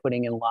like you're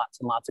putting in lots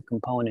and lots of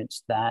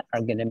components that are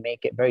going to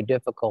make it very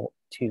difficult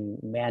to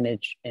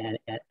manage and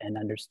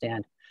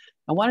understand.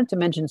 I wanted to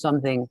mention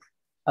something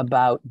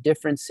about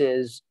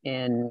differences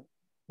in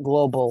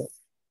global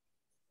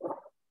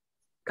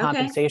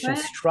compensation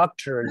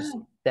structures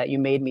that you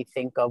made me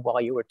think of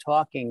while you were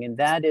talking. And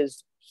that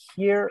is,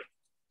 here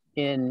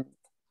in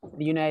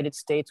the United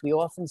States, we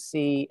often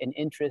see an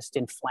interest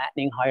in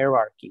flattening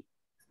hierarchy,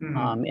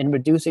 in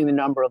reducing the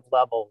number of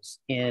levels,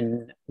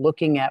 in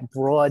looking at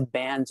broad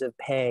bands of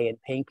pay and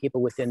paying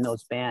people within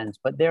those bands.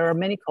 But there are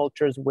many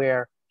cultures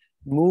where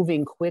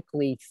moving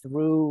quickly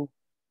through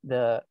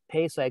the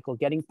pay cycle,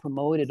 getting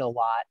promoted a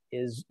lot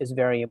is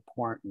very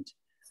important.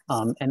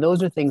 And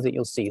those are things that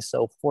you'll see.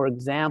 So for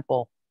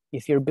example,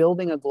 if you're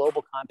building a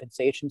global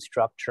compensation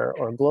structure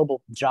or a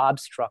global job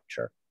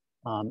structure,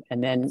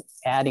 and then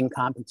adding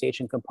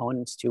compensation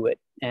components to it,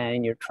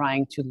 and you're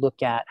trying to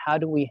look at how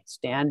do we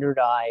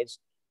standardize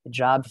the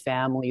job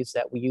families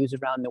that we use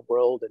around the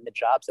world and the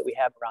jobs that we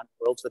have around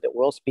the world so that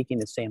we're all speaking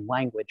the same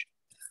language.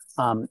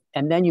 And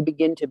then you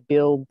begin to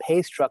build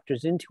pay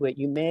structures into it.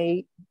 You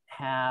may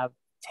have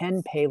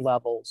 10 pay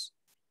levels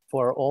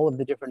for all of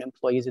the different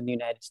employees in the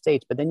United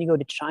States. But then you go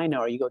to China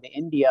or you go to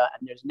India,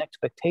 and there's an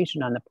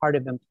expectation on the part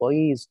of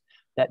employees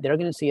that they're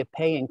going to see a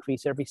pay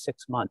increase every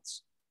 6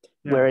 months.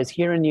 Yeah. Whereas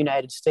here in the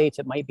United States,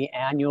 it might be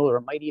annual, or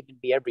it might even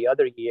be every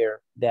other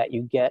year that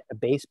you get a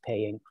base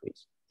pay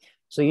increase.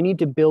 So you need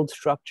to build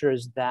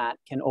structures that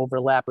can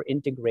overlap or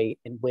integrate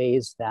in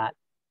ways that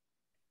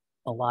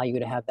allow you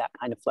to have that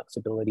kind of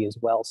flexibility as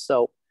well.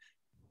 So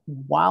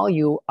while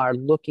you are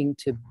looking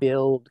to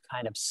build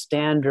kind of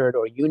standard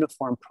or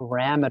uniform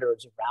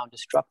parameters around a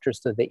structure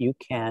so that you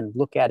can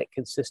look at it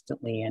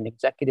consistently and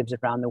executives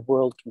around the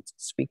world can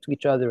speak to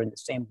each other in the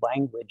same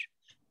language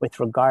with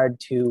regard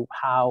to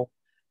how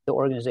the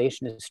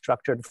organization is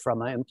structured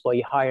from an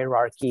employee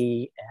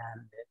hierarchy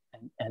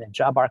and a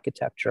job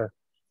architecture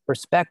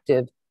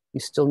perspective, you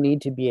still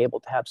need to be able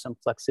to have some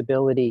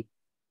flexibility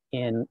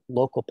in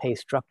local pay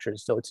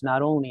structures. So it's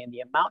not only in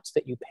the amounts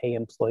that you pay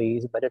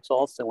employees, but it's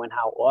also in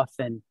how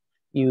often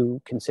you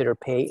consider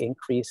pay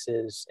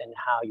increases and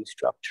how you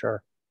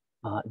structure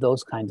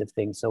those kinds of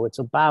things. So it's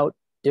about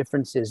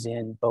differences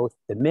in both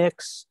the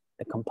mix,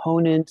 the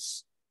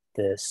components,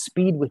 the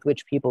speed with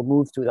which people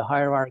move through the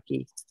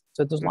hierarchy.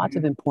 So there's lots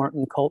of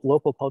important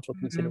local cultural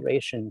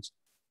considerations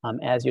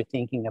as you're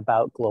thinking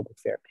about global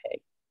fair pay.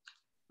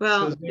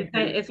 Well,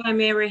 if I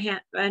may,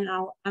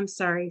 I'm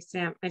sorry,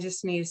 Sam, I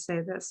just need to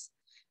say this.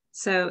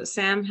 So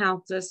Sam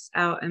helped us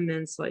out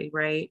immensely,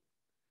 right?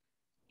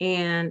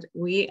 And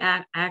we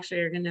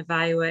actually are going to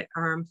evaluate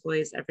our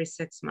employees every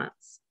 6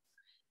 months.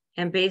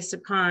 And based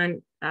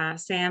upon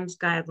Sam's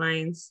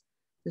guidelines,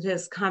 with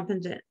his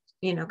competent,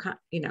 an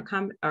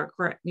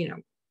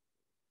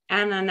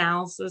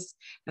analysis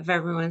of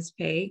everyone's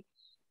pay,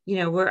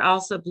 we're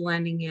also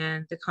blending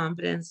in the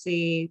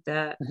competency,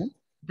 the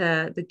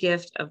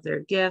gift of their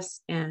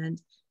gifts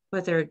and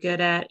what they're good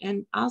at.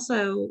 And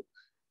also,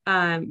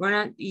 we're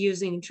not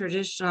using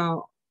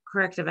traditional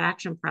corrective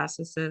action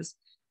processes,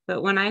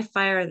 but when I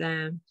fire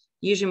them,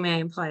 usually my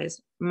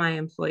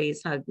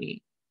employees hug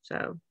me.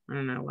 So I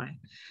don't know why.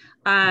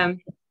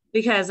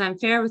 Because I'm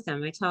fair with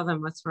them. I tell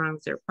them what's wrong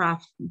with their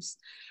problems.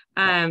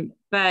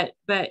 But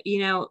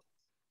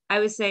I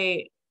would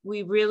say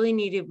we really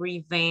need to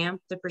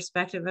revamp the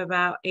perspective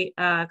about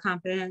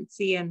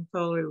competency and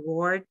full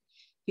reward,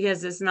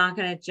 because it's not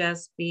going to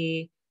just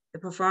be the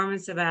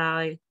performance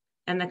evaluation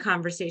and the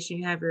conversation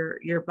you have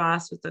your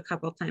boss with a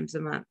couple of times a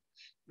month.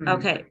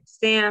 Okay,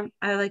 Sam,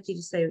 I'd like you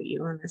to say what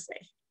you want to say.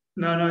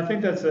 No, I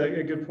think that's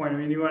a good point. I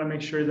mean, you want to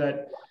make sure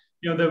that,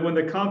 that when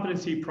the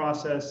competency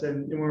process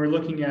and when we're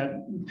looking at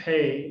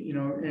pay,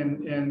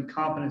 and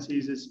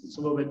competencies, it's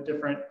a little bit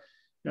different.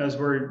 As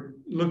we're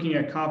looking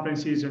at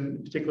competencies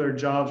in particular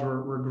jobs,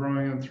 we're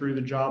growing them through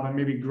the job and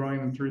maybe growing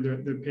them through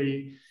the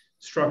pay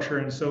structure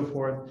and so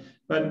forth.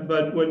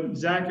 But what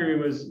Zachary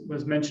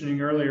was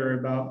mentioning earlier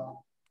about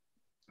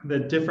the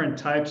different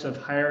types of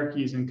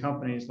hierarchies in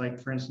companies,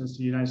 like for instance,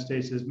 the United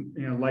States is,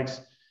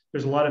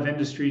 there's a lot of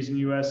industries in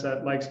the US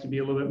that likes to be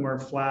a little bit more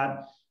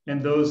flat,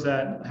 and those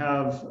that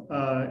have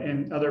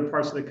in other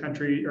parts of the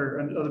country or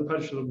in other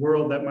parts of the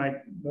world that might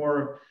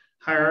more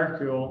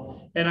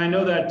hierarchical. And I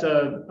know that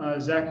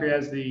Zachary,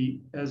 as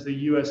the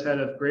US head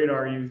of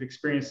Gradar, you've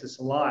experienced this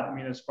a lot. I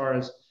mean, as far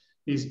as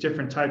these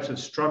different types of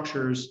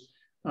structures,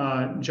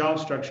 job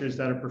structures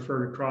that are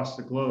preferred across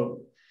the globe.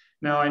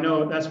 Now, I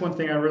know that's one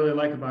thing I really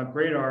like about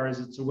Gradar is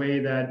it's a way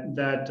that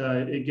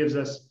it gives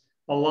us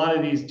a lot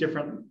of these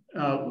different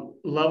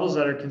levels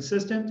that are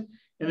consistent,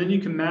 and then you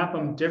can map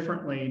them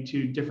differently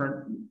to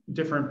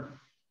different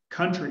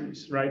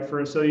countries, right?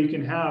 So you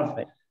can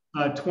have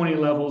 20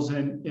 levels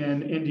in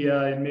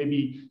India and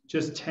maybe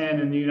just 10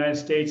 in the United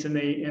States, and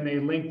they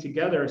link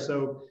together.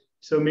 So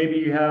maybe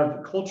you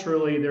have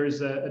culturally,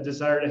 there's a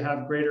desire to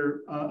have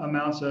greater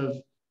amounts of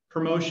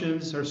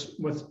promotions or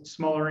with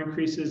smaller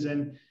increases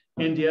in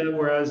India,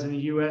 whereas in the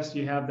US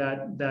you have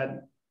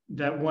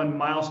that one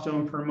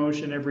milestone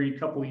promotion every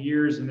couple of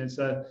years, and it's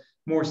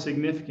more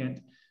significant.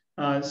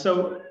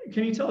 So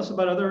can you tell us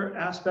about other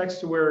aspects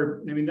to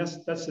where, I mean,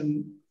 that's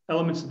in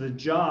elements of the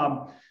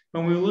job.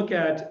 When we look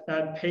at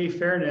pay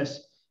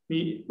fairness,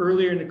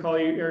 earlier in the call,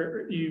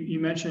 you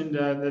mentioned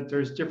that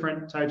there's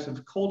different types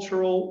of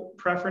cultural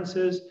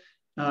preferences,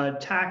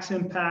 tax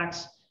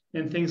impacts,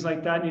 and things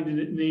like that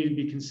need to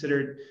be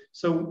considered.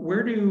 So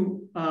where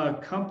do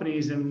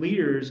companies and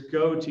leaders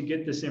go to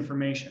get this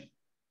information?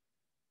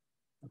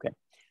 Okay,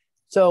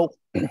 so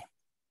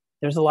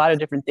there's a lot of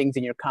different things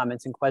in your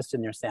comments and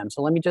question there, Sam.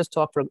 So let me just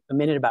talk for a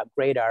minute about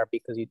Gradar,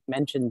 because you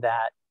mentioned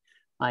that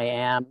I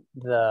am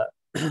the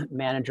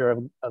manager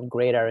of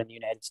Gradar in the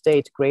United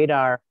States.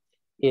 Gradar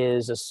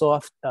is a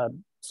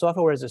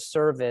software as a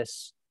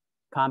service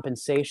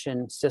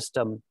compensation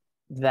system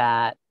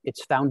that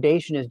its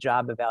foundation is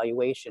job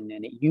evaluation,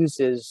 and it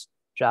uses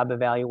job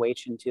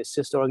evaluation to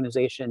assist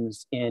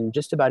organizations in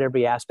just about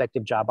every aspect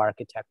of job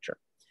architecture.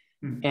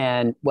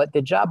 And what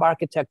the job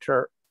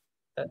architecture,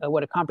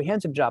 what a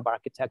comprehensive job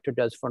architecture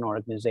does for an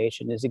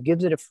organization is it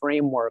gives it a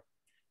framework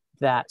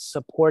that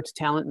supports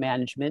talent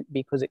management,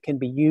 because it can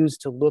be used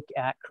to look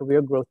at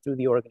career growth through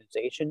the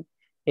organization.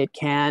 It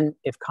can,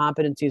 if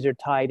competencies are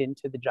tied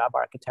into the job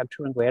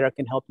architecture, and Gradar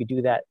can help you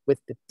do that with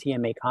the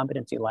TMA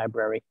competency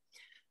library.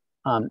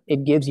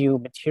 It gives you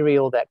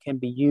material that can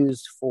be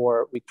used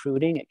for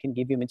recruiting. It can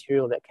give you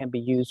material that can be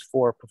used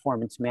for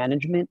performance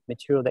management,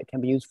 material that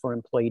can be used for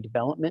employee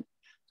development.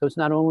 So it's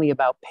not only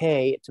about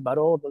pay, it's about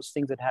all of those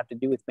things that have to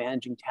do with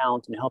managing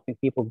talent and helping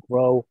people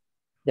grow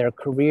their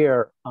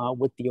career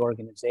with the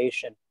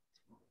organization.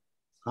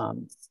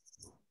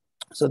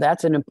 So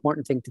that's an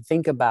important thing to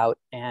think about.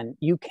 And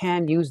you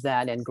can use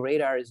that, and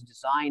Gradar is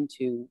designed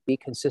to be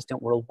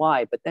consistent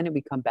worldwide, but then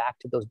we come back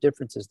to those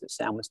differences that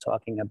Sam was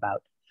talking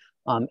about.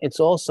 It's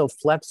also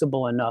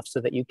flexible enough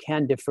so that you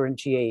can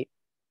differentiate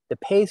the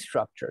pay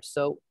structure.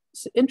 So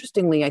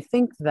interestingly, I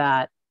think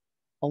that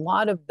a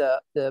lot of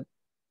the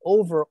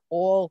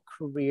overall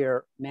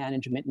career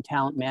management and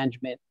talent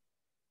management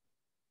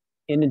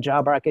in the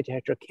job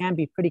architecture can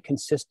be pretty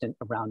consistent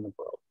around the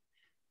world.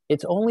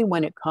 It's only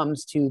when it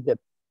comes to the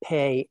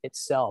pay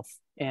itself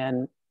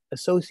and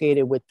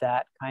associated with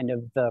that kind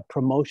of the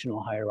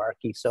promotional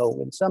hierarchy. So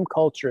in some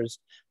cultures,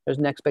 there's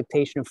an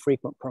expectation of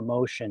frequent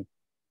promotion.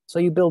 So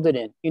you build it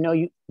in. You know,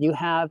 you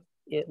have,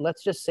 it,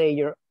 let's just say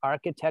your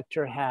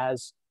architecture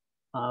has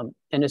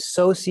an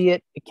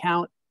associate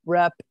account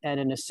rep and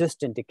an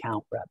assistant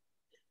account rep.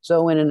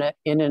 So in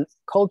a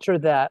culture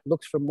that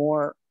looks for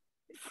more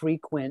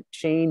frequent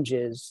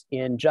changes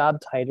in job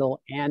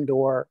title and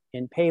or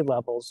in pay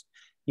levels,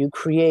 you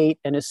create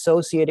an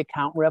associate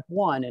account rep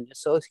 1, an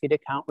associate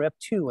account rep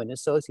 2, an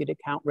associate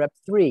account rep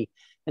 3,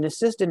 an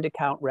assistant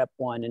account rep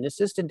 1, an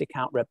assistant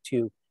account rep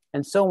 2,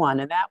 and so on.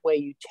 And that way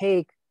you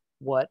take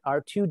what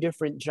are 2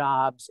 different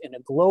jobs in a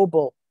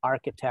global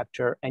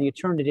architecture and you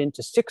turn it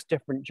into 6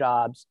 different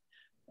jobs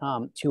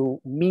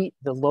to meet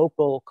the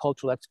local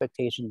cultural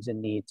expectations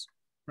and needs.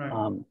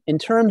 Right. In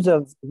terms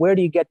of where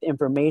do you get the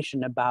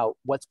information about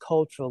what's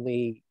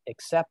culturally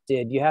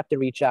accepted, you have to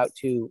reach out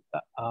to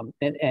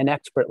an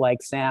expert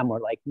like Sam or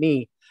like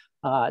me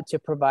to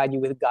provide you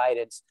with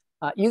guidance.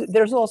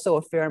 There's also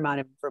a fair amount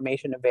of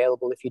information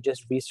available if you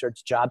just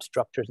research job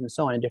structures and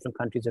so on in different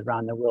countries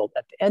around the world.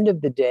 At the end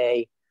of the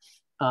day,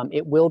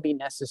 it will be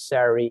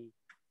necessary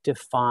to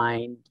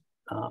find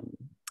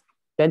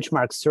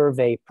benchmark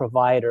survey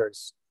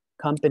providers,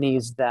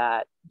 companies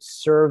that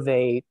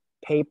survey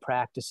pay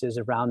practices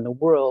around the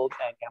world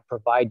and can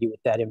provide you with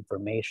that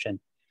information.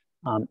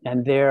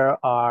 And there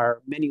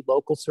are many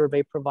local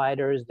survey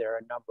providers. There are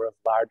a number of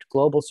large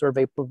global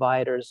survey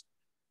providers.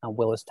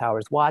 Willis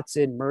Towers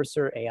Watson,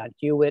 Mercer, Aon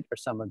Hewitt are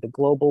some of the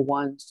global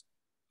ones.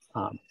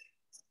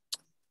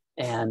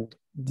 And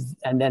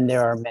then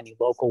there are many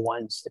local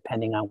ones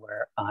depending on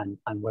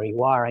where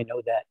you are. I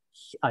know that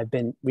I've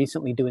been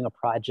recently doing a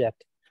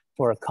project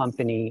for a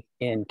company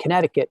in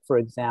Connecticut, for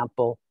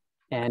example,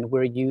 and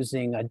we're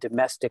using a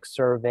domestic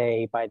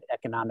survey by the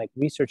Economic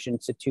Research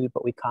Institute,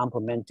 but we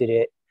complemented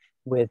it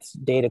with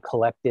data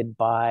collected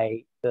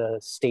by the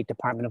State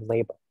Department of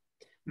Labor.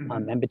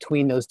 Mm-hmm. And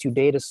between those 2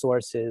 data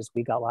sources,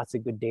 we got lots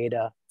of good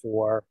data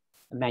for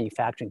a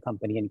manufacturing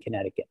company in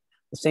Connecticut.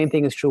 The same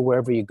thing is true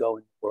wherever you go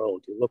in the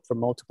world. You look for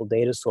multiple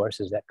data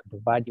sources that can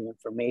provide you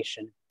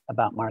information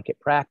about market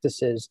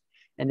practices,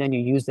 and then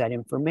you use that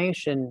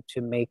information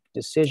to make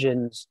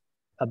decisions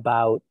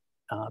about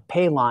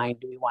pay line.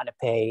 Do we want to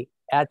pay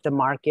at the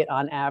market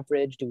on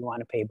average? Do we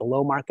want to pay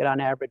below market on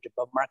average,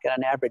 above market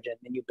on average? And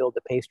then you build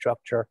a pay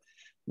structure,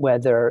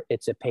 whether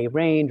it's a pay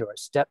range or a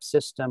step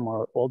system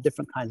or all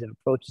different kinds of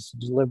approaches to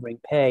delivering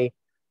pay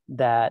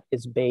that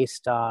is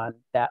based on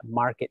that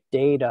market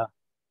data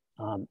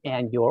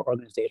and your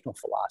organizational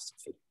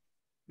philosophy.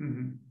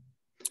 Mm-hmm.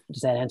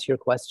 Does that answer your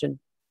question?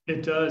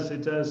 It does.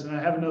 It does. And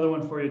I have another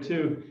one for you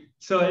too.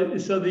 So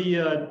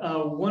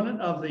the one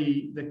of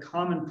the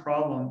common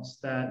problems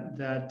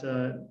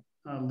that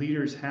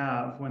leaders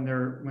have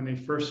when they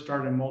first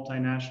start a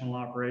multinational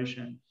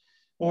operation,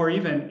 or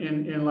even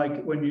in like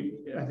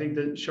I think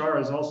that Shara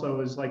is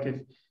also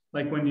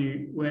like when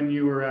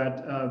you were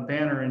at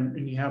Banner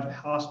and you have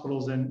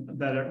hospitals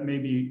that are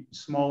maybe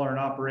smaller in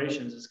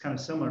operations, it's kind of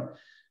similar.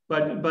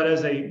 But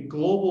as a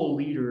global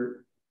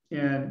leader,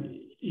 and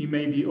you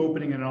may be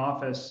opening an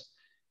office,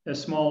 a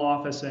small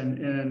office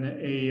in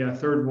a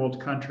third world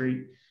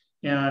country,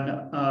 and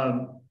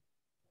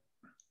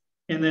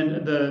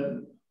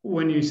then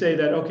when you say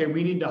that, okay,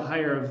 we need to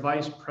hire a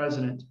vice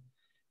president,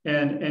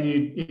 and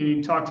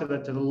you talk to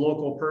the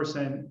local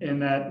person in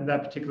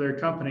that particular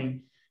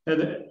company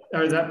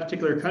or that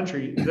particular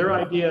country, their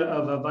idea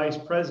of a vice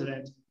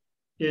president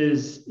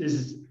is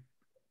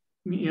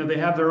they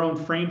have their own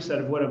frame set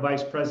of what a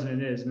vice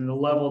president is and the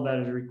level that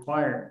is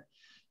required.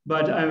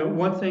 But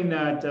one thing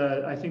that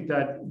I think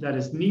that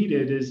is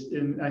needed is,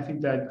 and I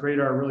think that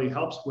Gradar really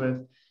helps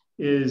with,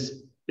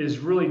 is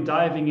really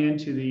diving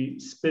into the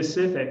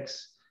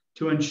specifics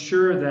to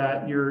ensure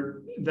that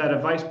a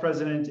vice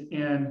president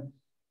in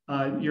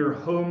your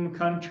home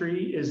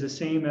country is the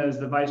same as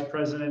the vice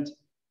president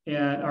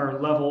and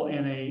our level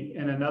in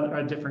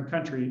a different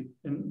country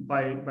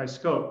by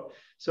scope.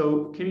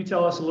 So can you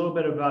tell us a little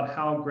bit about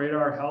how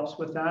Gradar helps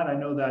with that? I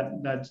know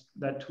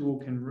that tool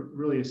can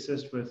really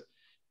assist with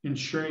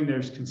ensuring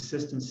there's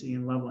consistency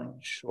and leveling?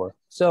 Sure.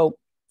 So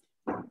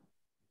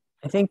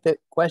I think the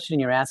question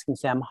you're asking,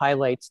 Sam,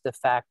 highlights the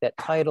fact that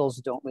titles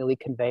don't really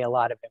convey a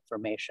lot of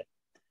information.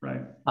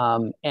 Right.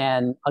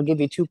 And I'll give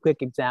you two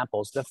quick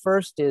examples. The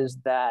first is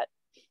that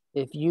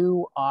if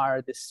you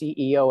are the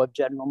CEO of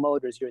General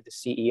Motors, you're the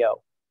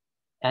CEO.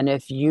 And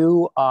if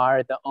you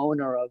are the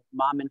owner of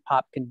mom and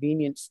pop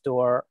convenience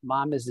store,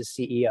 mom is the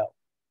CEO.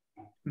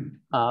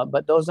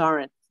 But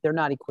they're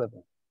not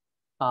equivalent.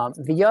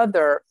 The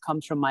other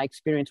comes from my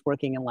experience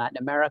working in Latin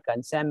America,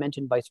 and Sam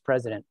mentioned vice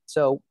president.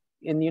 So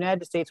in the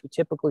United States, we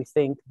typically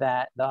think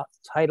that the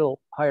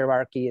title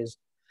hierarchy is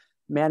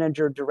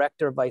manager,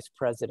 director, vice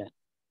president.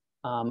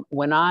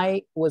 When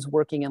I was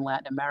working in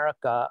Latin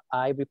America,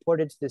 I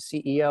reported to the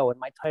CEO and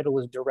my title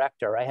was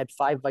director. I had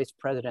 5 vice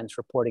presidents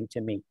reporting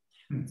to me.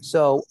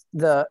 So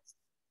the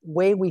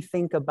way we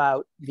think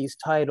about these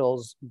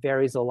titles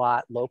varies a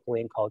lot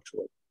locally and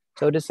culturally.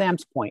 So to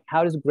Sam's point,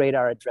 how does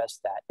Gradar address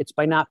that? It's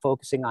by not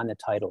focusing on the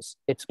titles.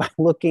 It's by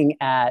looking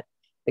at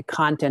the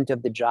content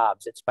of the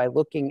jobs. It's by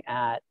looking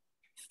at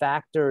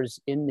factors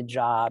in the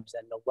jobs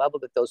and the level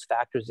that those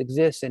factors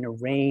exist in a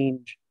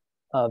range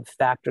of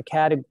factor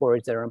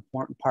categories that are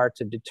important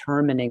parts of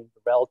determining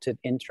the relative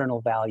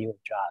internal value of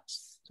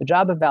jobs. So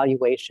job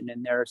evaluation,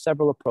 and there are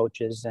several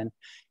approaches, and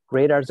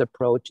Gradar's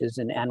approach is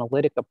an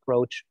analytic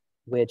approach,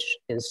 which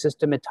is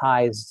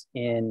systematized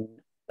in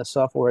a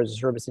software as a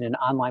service in an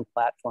online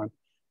platform,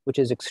 which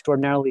is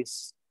extraordinarily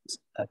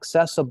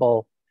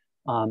accessible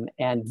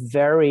and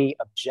very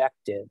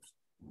objective.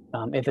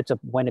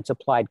 When it's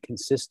applied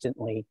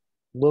consistently,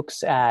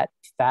 looks at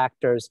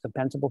factors,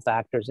 compensable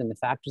factors, and the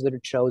factors that are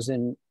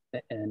chosen.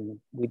 And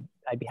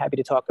I'd be happy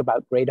to talk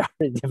about Gradar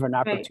at a different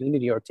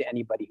opportunity or to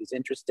anybody who's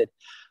interested,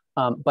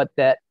 but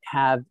that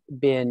have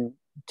been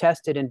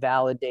tested and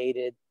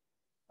validated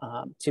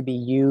to be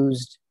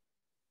used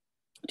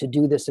to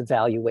do this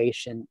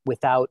evaluation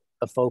without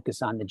a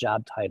focus on the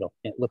job title.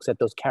 It looks at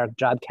those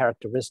job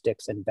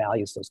characteristics and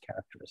values those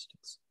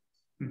characteristics.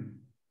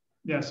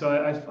 Yeah, so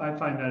I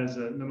find that as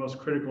the most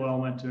critical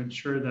element to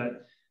ensure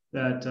that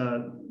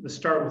the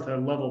start with a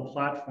level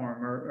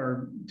platform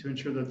or to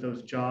ensure that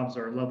those jobs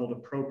are leveled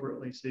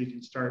appropriately so you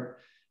can start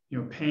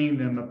paying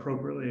them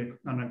appropriately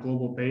on a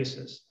global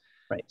basis.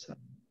 Right. So,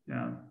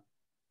 yeah.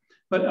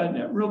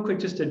 But real quick,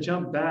 just to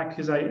jump back,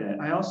 because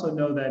I also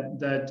know that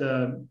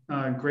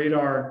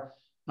Gradar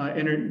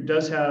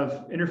does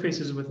have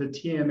interfaces with the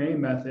TMA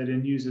method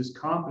and uses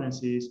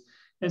competencies.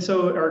 And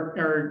so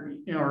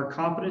are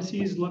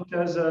competencies looked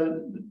as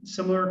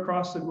similar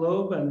across the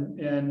globe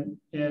and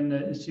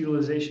its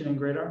utilization in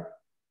Gradar?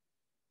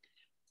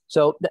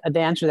 So the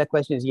answer to that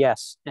question is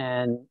yes.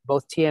 And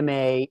both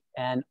TMA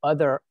and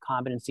other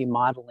competency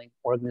modeling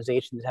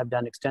organizations have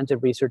done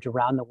extensive research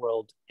around the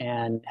world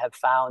and have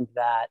found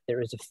that there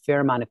is a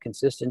fair amount of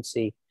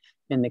consistency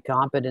in the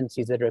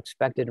competencies that are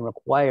expected and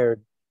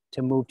required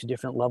to move to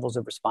different levels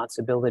of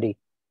responsibility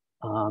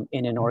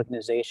in an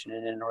organization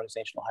and in an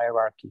organizational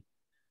hierarchy.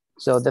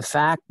 So the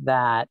fact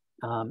that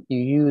you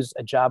use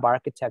a job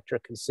architecture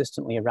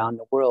consistently around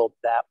the world,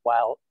 that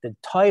while the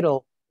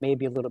title may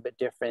be a little bit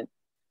different,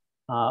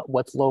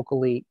 what's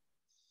locally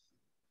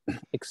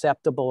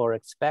acceptable or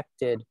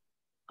expected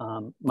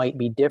might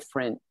be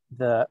different.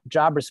 The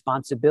job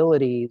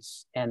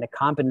responsibilities and the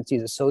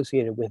competencies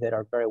associated with it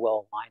are very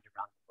well aligned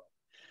around the world.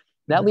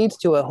 That leads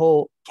to a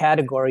whole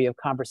category of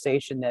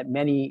conversation that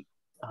many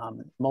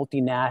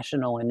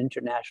multinational and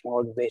international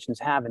organizations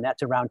have, and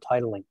that's around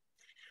titling.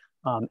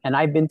 And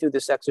I've been through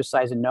this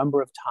exercise a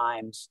number of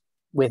times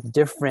with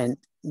different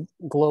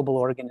global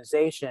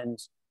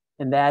organizations,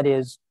 and that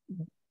is,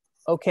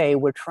 okay,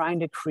 we're trying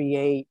to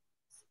create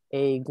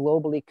a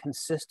globally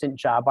consistent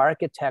job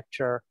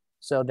architecture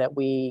so that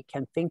we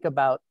can think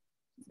about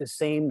the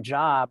same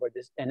job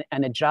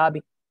and a job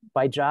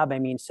by job, I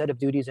mean set of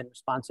duties and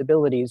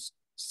responsibilities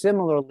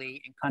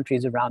similarly in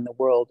countries around the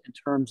world in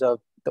terms of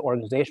the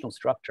organizational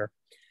structure.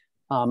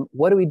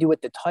 What do we do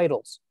with the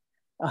titles?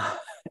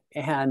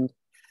 And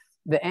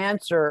the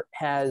answer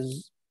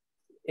has,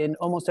 in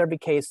almost every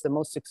case, the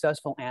most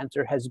successful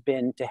answer has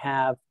been to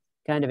have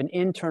kind of an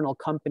internal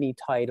company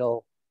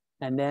title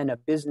and then a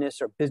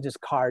business or business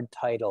card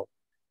title,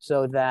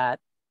 so that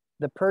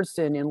the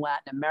person in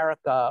Latin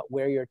America,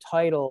 where your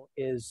title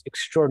is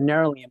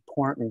extraordinarily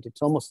important,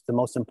 it's almost the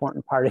most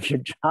important part of your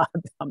job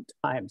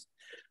sometimes,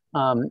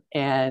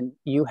 and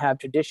you have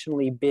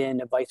traditionally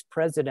been a vice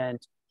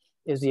president,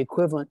 is the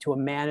equivalent to a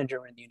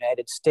manager in the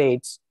United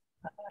States.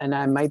 And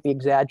I might be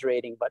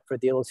exaggerating, but for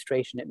the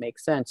illustration, it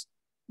makes sense.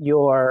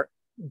 Your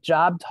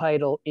job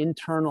title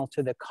internal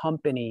to the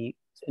company,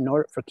 in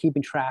order for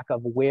keeping track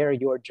of where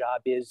your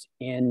job is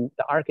in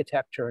the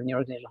architecture and the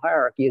organizational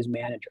hierarchy, is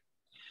manager.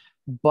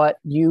 But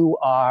you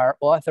are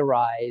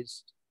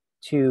authorized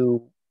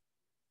to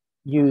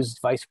use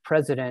vice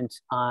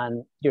president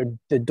on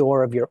the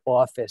door of your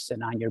office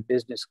and on your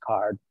business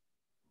card.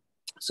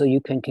 So you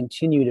can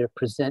continue to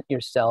present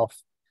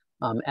yourself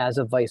as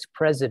a vice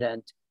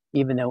president,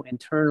 even though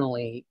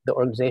internally the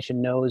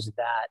organization knows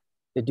that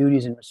the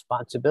duties and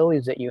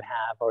responsibilities that you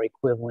have are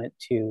equivalent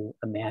to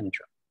a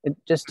manager.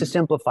 Just to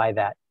simplify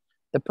that,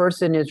 the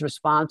person is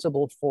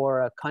responsible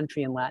for a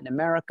country in Latin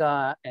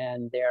America,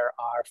 and there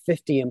are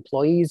 50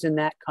 employees in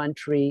that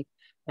country,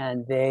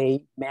 and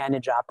they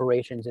manage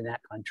operations in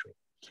that country.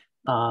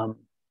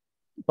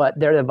 But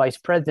they're the vice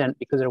president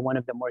because they're one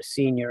of the more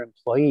senior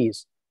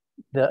employees.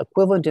 The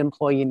equivalent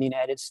employee in the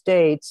United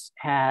States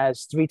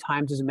has 3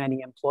 times as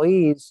many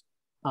employees,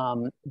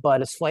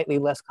 but a slightly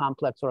less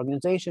complex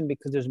organization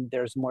because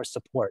there's more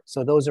support.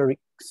 So those are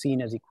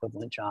seen as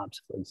equivalent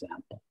jobs, for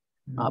example.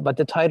 But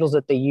the titles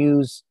that they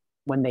use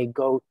when they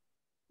go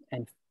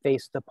and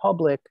face the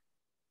public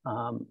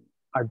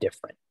are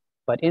different,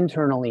 but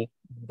internally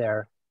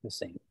they're the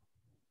same.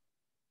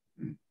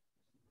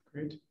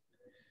 Great.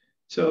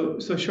 So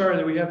Shara,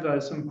 do we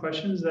have some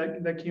questions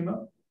that came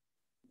up?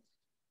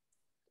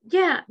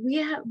 Yeah, we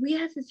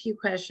have a few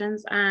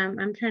questions.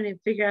 I'm trying to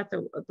figure out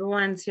the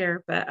ones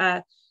here,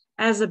 but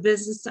as a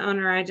business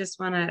owner, I just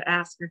want to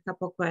ask a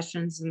couple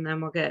questions, and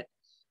then we'll get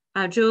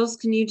Jules.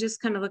 Can you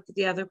just kind of look at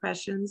the other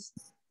questions,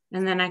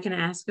 and then I can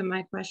ask them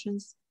my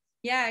questions?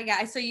 Yeah.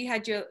 I saw you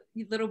had your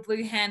little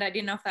blue hand. I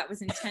didn't know if that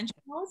was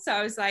intentional, so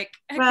I was like,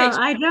 okay. Well,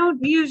 I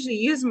don't usually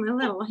use my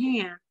little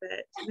hand,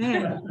 but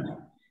man.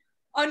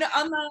 on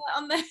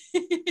the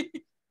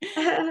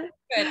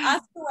good,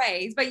 ask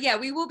away. But yeah,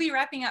 we will be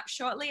wrapping up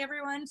shortly,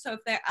 everyone. So if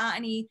there are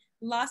any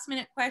last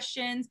minute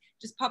questions,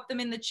 just pop them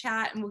in the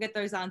chat and we'll get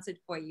those answered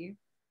for you.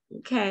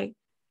 Okay.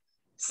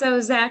 So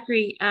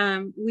Zachary,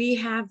 we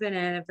have been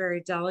in a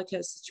very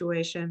delicate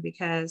situation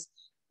because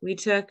we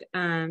took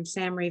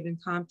Sam Raven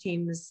Comp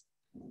Team's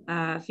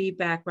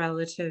feedback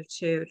relative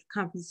to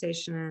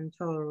compensation and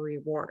total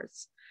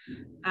rewards.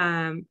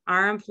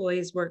 Our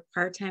employees work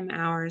part-time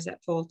hours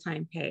at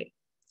full-time pay.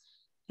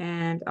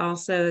 And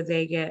also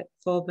they get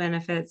full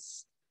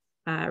benefits,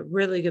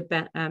 really good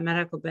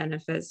medical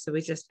benefits. So we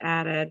just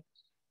added,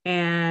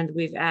 and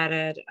we've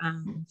added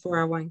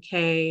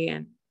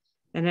 401k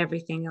and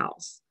everything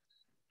else.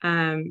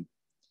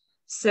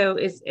 So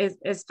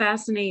it's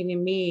fascinating to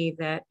me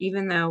that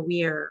even though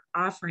we are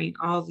offering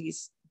all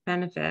these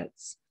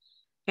benefits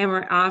and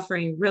we're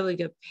offering really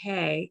good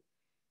pay,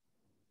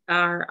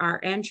 our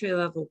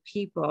entry-level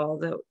people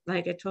that,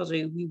 like I told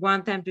you, we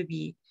want them to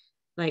be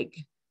like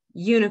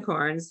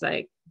unicorns,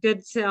 like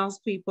good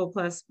salespeople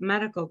plus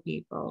medical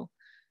people.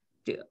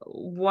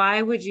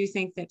 Why would you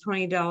think that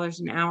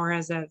 $20 an hour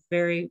as a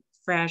very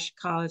fresh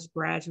college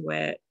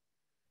graduate,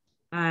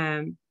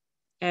 because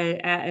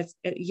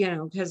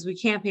we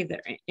can't pay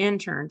their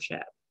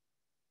internship,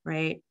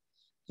 right?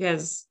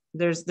 Because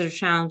there's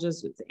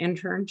challenges with the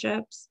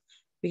internships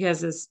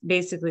because it's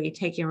basically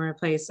taking a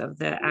place of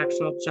the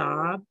actual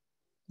job.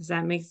 Does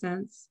that make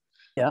sense?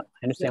 Yeah,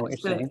 I understand what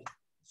you're saying.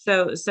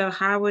 So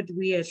how would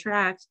we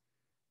attract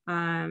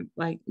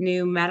like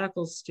new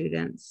medical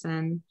students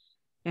and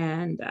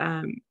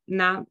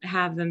not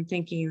have them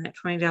thinking that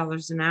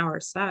 $20 an hour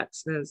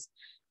sucks? Because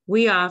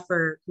we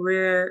offer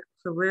career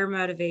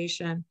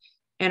motivation,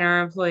 and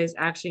our employees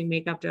actually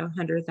make up to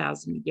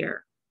 $100,000 a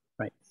year.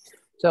 Right.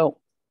 So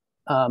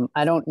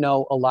I don't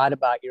know a lot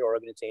about your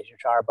organization,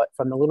 Shar, but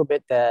from the little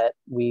bit that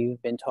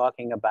we've been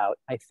talking about,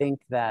 I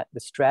think that the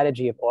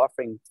strategy of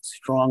offering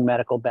strong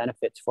medical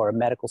benefits for a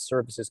medical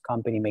services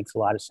company makes a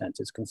lot of sense.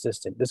 It's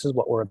consistent. This is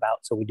what we're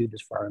about, so we do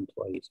this for our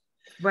employees.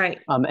 Right.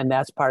 And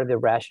that's part of the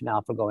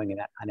rationale for going in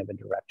that kind of a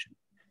direction.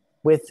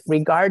 With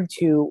regard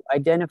to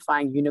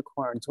identifying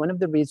unicorns, one of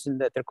the reasons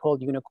that they're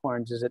called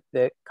unicorns is that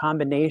the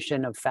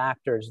combination of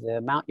factors, the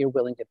amount you're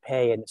willing to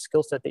pay and the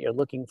skill set that you're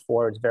looking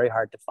for is very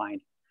hard to find.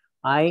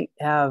 I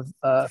have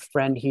a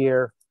friend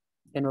here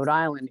in Rhode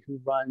Island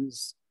who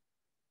runs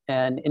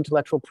an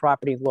intellectual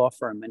property law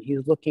firm, and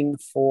he's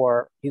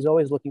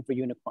always looking for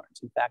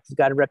unicorns. In fact, he's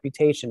got a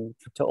reputation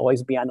to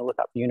always be on the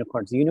lookout for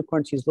unicorns. The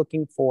unicorns he's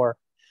looking for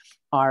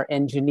are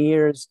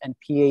engineers and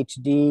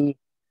PhD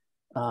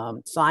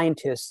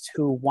scientists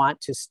who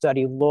want to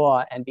study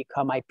law and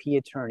become IP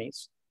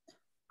attorneys.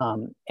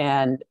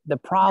 And the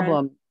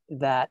problem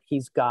that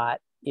he's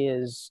got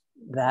is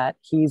that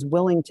he's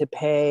willing to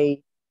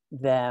pay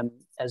them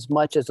as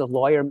much as a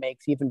lawyer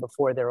makes even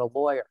before they're a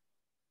lawyer.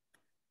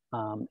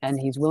 And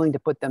he's willing to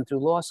put them through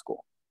law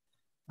school.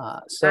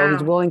 So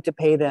he's willing to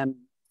pay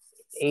them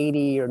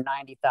 $80,000 or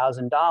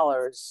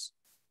 $90,000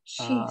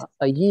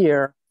 a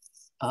year.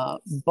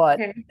 But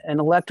an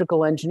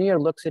electrical engineer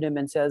looks at him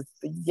and says,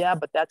 yeah,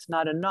 but that's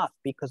not enough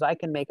because I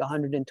can make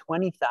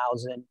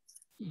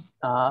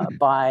 $120,000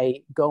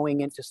 by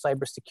going into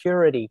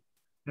cybersecurity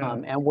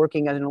and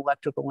working as an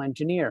electrical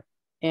engineer.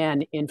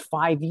 And in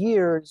 5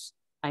 years,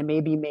 I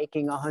may be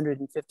making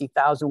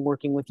 $150,000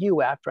 working with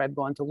you after I've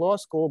gone to law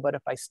school. But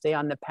if I stay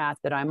on the path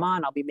that I'm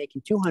on, I'll be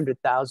making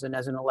 $200,000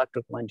 as an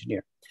electrical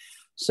engineer.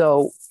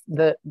 So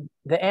the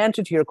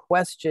answer to your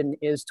question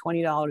is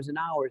 $20 an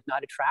hour is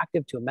not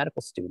attractive to a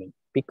medical student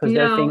because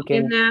they're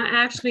thinking. No,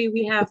 actually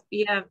we have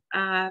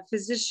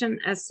physician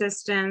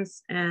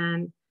assistants,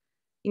 and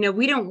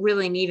we don't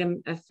really need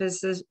a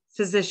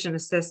physician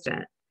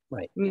assistant.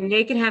 Right. I mean,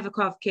 they can have the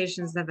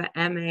qualifications of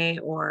an MA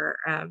or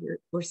a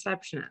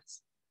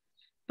receptionist,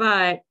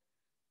 but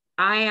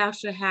I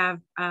actually have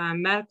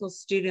medical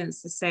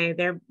students to say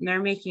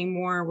they're making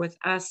more with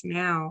us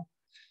now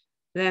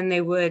than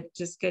they would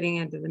just getting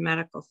into the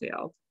medical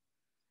field.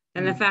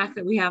 And the fact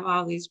that we have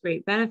all these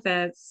great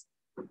benefits,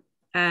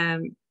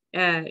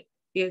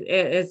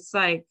 it's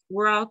like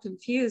we're all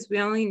confused. We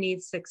only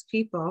need 6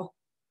 people.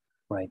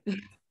 Right.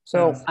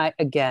 So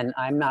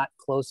I'm not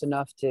close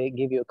enough to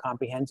give you a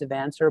comprehensive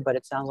answer, but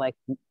it sounds like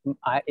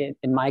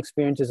in my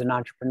experience as an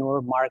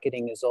entrepreneur,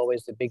 marketing is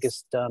always the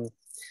biggest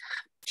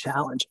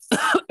challenge.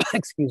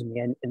 Excuse me.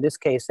 And in this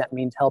case, that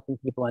means helping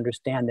people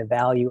understand the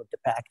value of the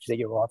package that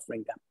you're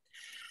offering them.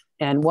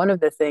 And one of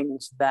the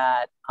things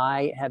that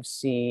I have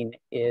seen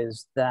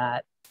is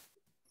that,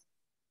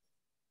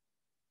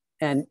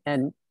 and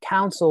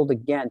counseled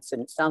against,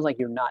 and it sounds like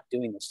you're not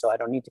doing this, so I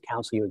don't need to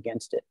counsel you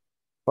against it,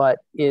 but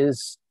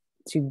is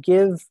to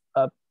give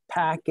a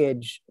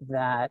package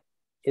that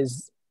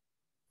is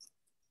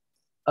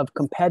of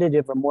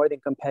competitive or more than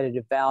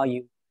competitive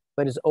value,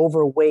 but is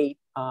overweight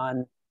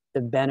on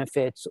the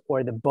benefits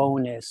or the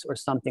bonus or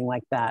something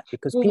like that,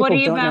 because people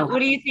don't know. What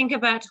do you think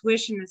about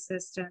tuition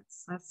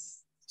assistance?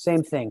 That's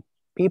same thing.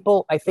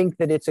 People, I think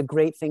that it's a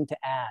great thing to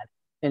add,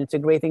 and it's a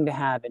great thing to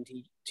have and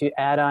to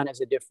add on as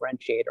a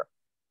differentiator.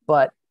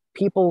 But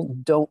people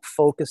don't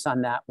focus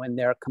on that when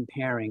they're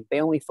comparing.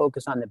 They only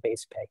focus on the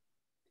base pay.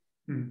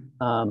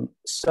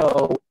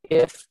 So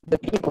if the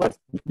people,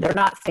 they're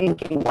not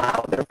thinking,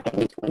 wow, they're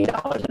paying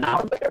 $20 an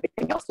hour, but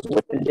everything else is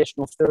worth an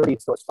additional 30.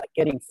 So it's like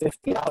getting $50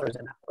 an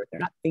hour.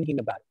 They're not thinking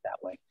about it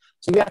that way.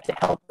 So you have to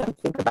help them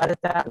think about it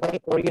that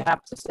way, or you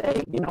have to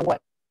say, you know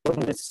what, we're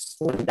going to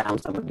slim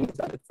down some of these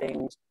other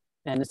things.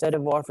 And instead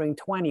of offering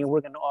 20,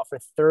 we're going to offer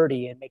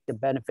 30 and make the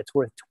benefits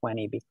worth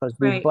 20, because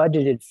we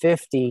budgeted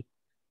 50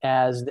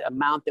 as the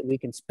amount that we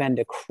can spend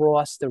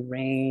across the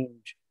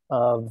range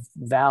of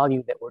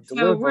value that we're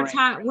delivering.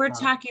 So we're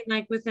talking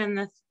like within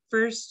the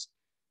first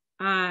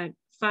 5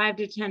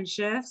 to 10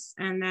 shifts,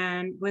 and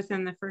then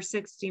within the first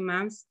 60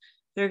 months,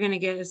 they're going to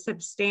get a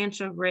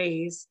substantial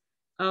raise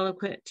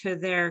eloquent to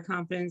their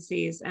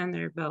competencies and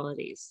their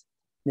abilities.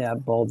 Yeah,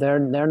 well, they're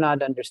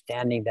not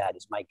understanding that,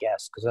 is my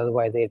guess, because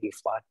otherwise they'd be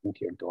flocking to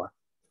your door.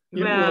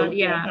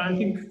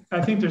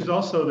 I think there's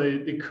also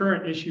the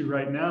current issue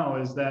right now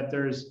is that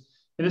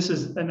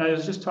and I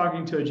was just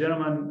talking to a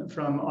gentleman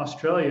from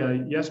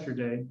Australia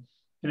yesterday,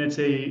 and it's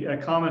a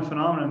common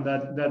phenomenon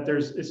that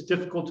it's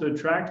difficult to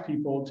attract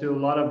people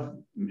to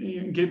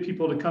get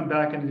people to come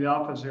back into the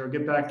office or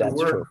get back to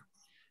work. True.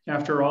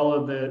 After all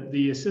of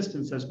the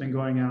assistance that's been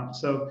going out.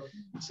 So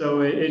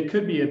it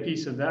could be a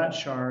piece of that,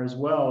 Shar, as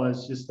well,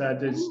 as just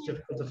that it's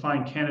difficult to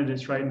find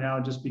candidates right now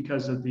just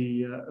because of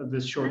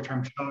this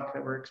short-term shock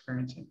that we're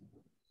experiencing.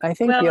 I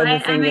think the other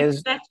thing I'm is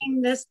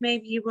expecting this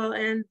maybe will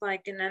end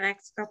like in the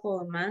next couple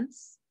of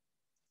months.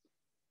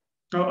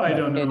 Oh, I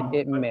don't know.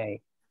 It may.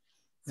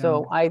 Yeah.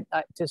 So I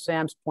to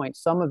Sam's point,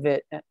 some of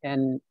it,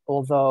 and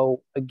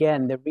although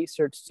again, the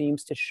research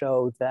seems to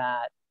show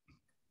that,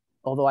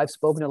 although I've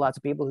spoken to lots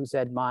of people who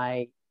said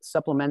my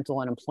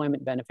supplemental and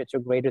employment benefits are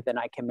greater than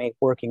I can make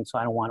working, so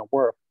I don't want to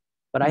work.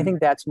 But I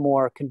think that's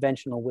more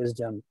conventional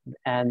wisdom,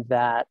 and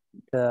that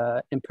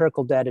the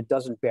empirical data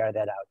doesn't bear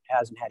that out. It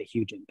hasn't had a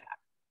huge impact.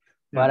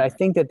 But I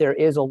think that there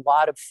is a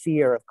lot of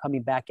fear of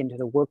coming back into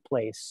the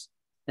workplace,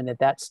 and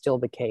that's still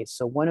the case.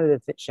 So one of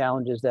the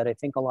challenges that I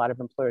think a lot of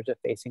employers are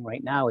facing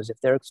right now is if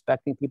they're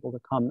expecting people to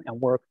come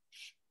and work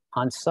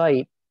on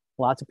site,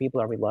 lots of people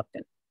are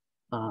reluctant.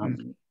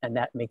 And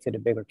that makes it a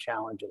bigger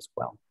challenge as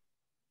well.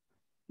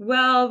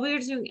 Well, we're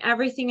doing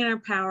everything in our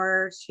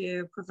power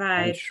to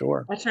provide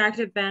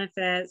attractive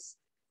benefits,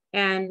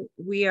 and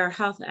we are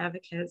health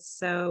advocates,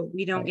 so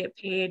we don't get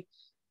paid.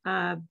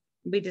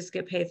 We just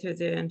get paid through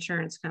the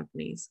insurance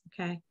companies,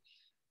 okay?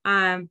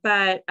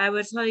 But I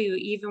would tell you,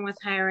 even with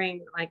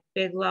hiring like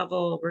big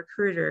level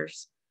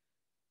recruiters,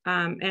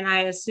 and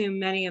I assume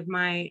many of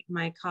my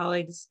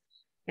colleagues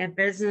and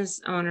business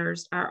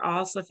owners are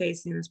also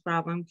facing this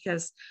problem,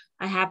 because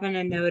I happen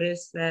to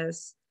notice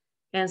this.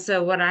 And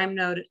so what I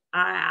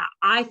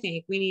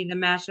think we need to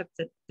match up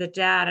the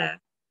data,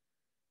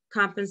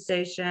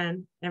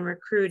 compensation, and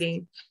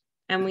recruiting,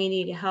 and we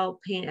need to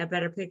help paint a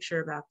better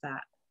picture about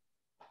that.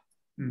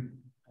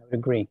 I would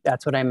agree.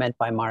 That's what I meant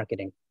by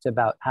marketing. It's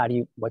about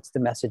what's the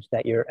message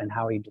and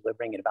how are you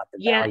delivering it about the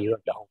value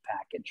of the whole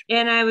package.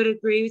 And I would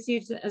agree with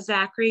you,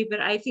 Zachary, but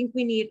I think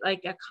we need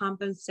like a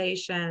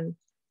compensation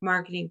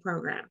marketing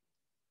program,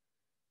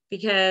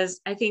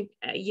 because I think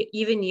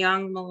even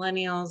young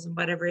millennials and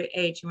whatever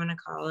age you want to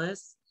call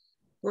us,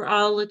 we're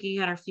all looking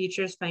at our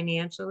futures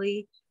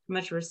financially, how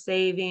much we're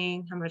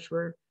saving, how much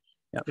we're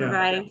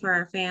providing for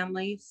our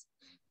families.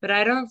 But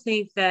I don't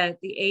think that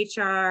the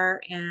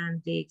HR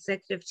and the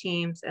executive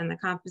teams and the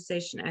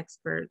compensation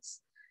experts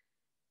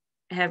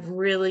have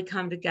really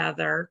come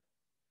together.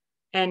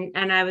 And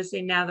I would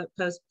say now that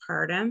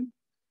postpartum,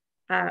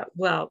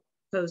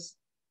 post,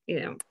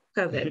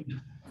 COVID,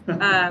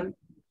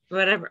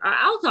 whatever,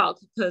 I'll call it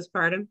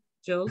postpartum,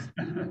 Jules.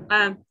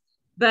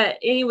 But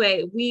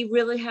anyway, we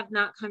really have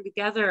not come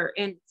together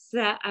and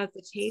sat at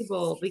the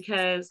table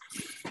because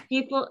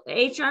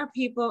HR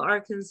people are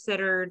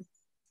considered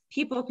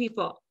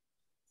people.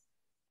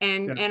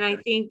 And I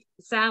think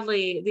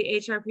sadly the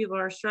HR people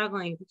are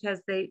struggling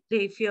because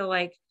they feel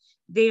like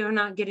they are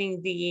not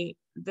getting the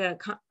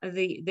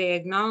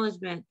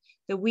acknowledgement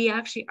that we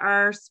actually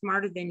are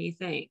smarter than you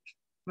think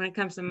when it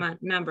comes to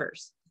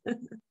numbers.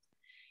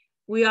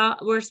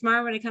 We're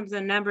smart when it comes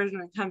to numbers,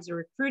 when it comes to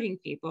recruiting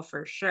people,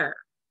 for sure.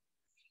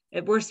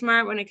 We're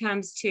smart when it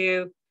comes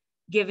to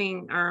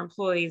giving our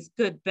employees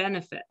good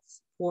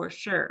benefits, for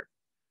sure.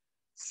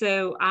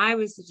 So I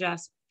would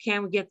suggest,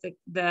 can we get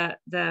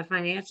the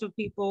financial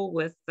people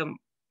with the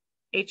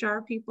HR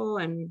people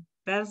and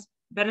best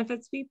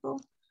benefits people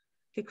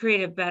to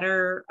create a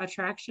better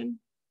attraction?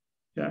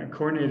 Yeah,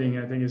 coordinating,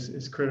 I think,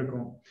 is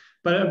critical.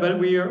 But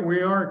we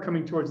are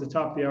coming towards the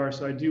top of the hour,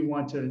 so I do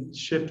want to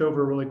shift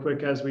over really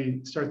quick as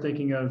we start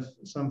thinking of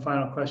some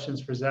final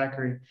questions for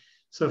Zachary.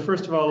 So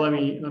first of all, let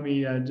me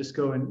just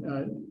go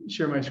and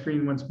share my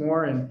screen once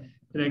more and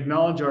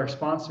acknowledge our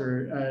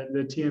sponsor,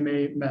 the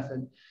TMA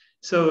method.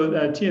 So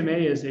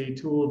TMA is a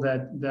tool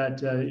that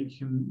you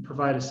can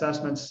provide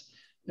assessments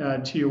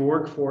to your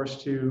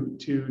workforce to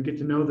get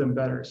to know them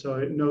better. So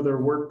know their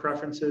work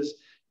preferences,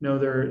 know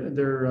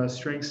their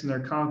strengths and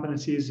their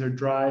competencies, their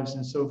drives,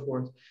 and so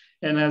forth.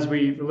 And as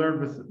we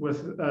learned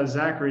with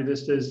Zachary,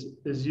 this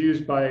is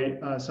used by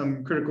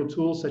some critical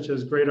tools such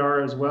as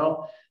GradeR as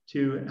well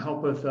to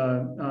help with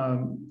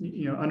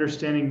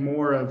understanding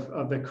more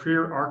of the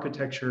career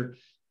architecture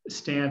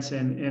stance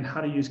and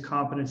how to use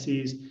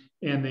competencies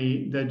and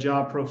the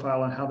job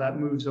profile and how that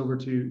moves over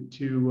to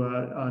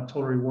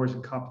total rewards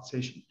and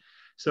compensation.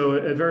 So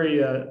a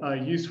very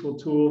useful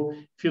tool.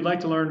 If you'd like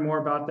to learn more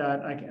about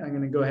that, I'm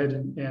going to go ahead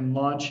and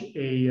launch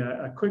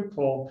a quick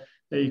poll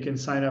that you can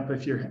sign up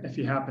if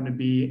you happen to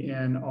be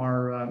in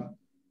our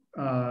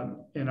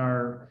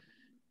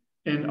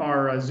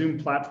Zoom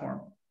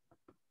platform.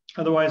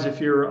 Otherwise, if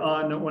you're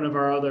on one of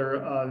our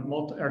other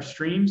our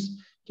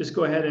streams, just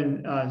go ahead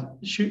and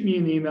shoot me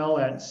an email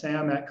at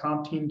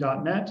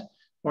sam@compteam.net,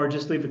 or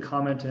just leave a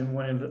comment in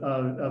one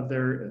of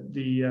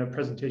the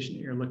presentation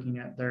that you're looking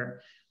at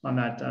there on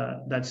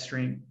that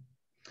stream.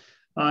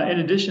 In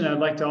addition, I'd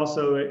like to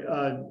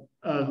also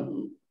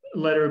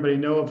let everybody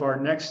know of our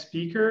next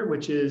speaker,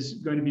 which is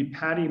going to be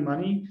Patty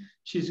Money.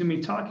 She's going to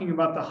be talking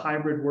about the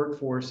hybrid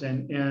workforce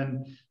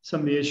and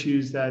some of the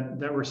issues that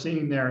we're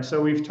seeing there.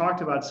 So we've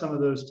talked about some of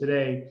those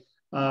today.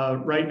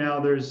 Right now,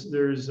 there's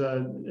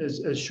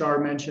as Shar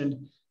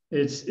mentioned,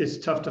 it's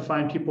tough to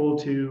find people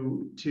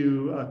to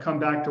come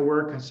back to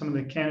work. Some of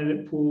the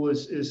candidate pool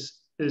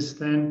is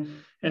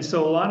thin. And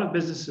so a lot of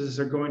businesses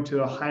are going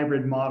to a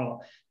hybrid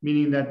model,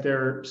 meaning that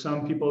there are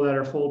some people that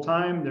are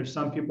full-time, there's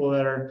some people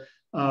that are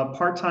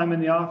part-time in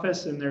the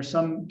office, and there's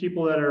some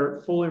people that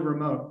are fully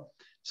remote.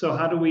 So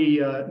how do we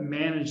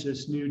manage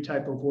this new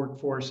type of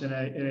workforce in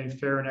a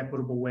fair and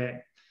equitable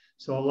way?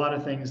 So a lot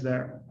of things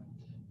there.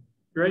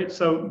 Great.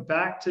 So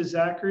back to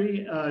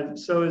Zachary.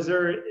 So is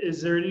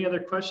there any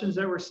other questions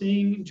that we're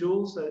seeing,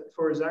 Jules,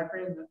 for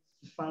Zachary in the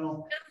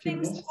final few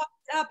minutes?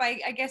 Up.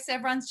 I guess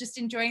everyone's just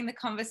enjoying the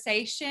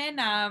conversation.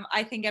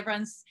 I think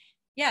everyone's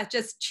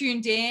just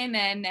tuned in,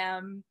 and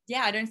I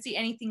don't see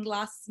anything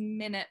last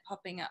minute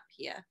popping up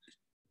here.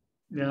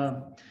 Yeah.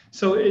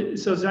 So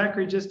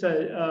Zachary, just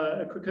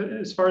a quick,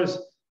 as far as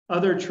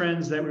other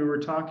trends that we were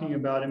talking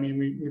about, I mean,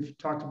 we've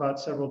talked about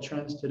several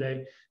trends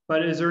today,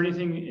 but is there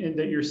anything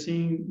that you're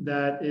seeing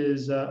that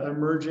is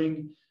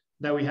emerging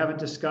that we haven't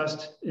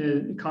discussed,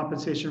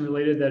 compensation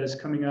related, that is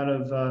coming out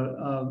of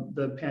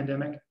the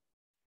pandemic?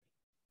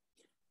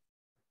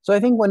 So I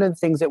think one of the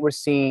things that we're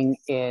seeing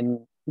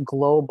in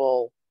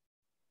the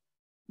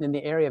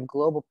area of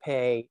global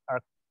pay are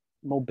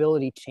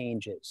mobility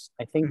changes.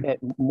 I think that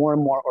more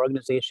and more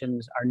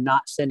organizations are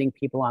not sending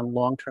people on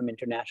long-term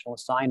international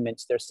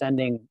assignments.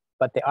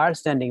 But they are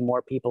sending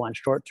more people on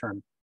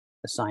short-term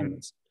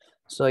assignments.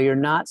 So you're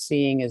not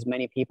seeing as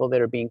many people that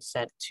are being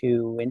sent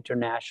to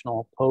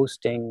international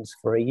postings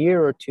for a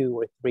year or 2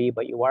 or 3,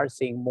 but you are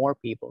seeing more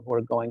people who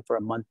are going for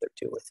a month or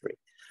 2 or 3.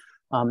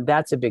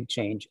 That's a big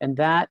change. And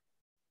that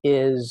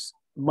is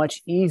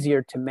much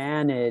easier to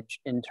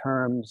manage in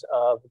terms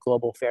of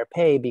global fair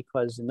pay,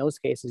 because in those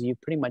cases, you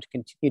pretty much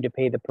continue to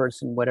pay the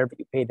person whatever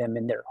you pay them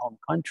in their home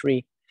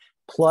country,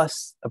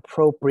 plus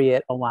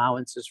appropriate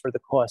allowances for the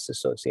costs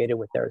associated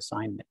with their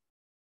assignment.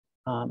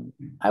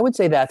 I would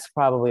say that's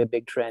probably a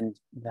big trend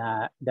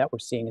that we're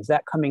seeing. Is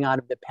that coming out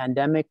of the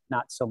pandemic?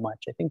 Not so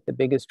much. I think the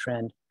biggest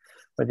trend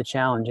or the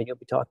challenge, and you'll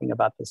be talking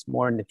about this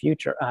more in the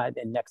future,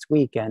 next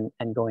week and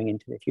going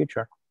into the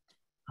future,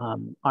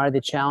 are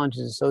the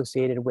challenges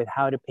associated with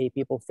how to pay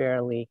people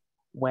fairly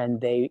when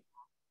they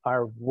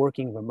are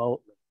working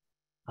remotely.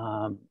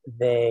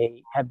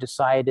 They have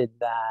decided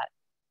that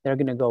they're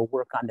going to go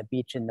work on the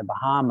beach in the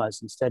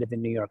Bahamas instead of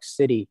in New York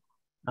City.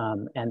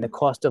 And the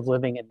cost of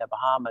living in the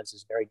Bahamas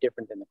is very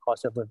different than the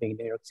cost of living in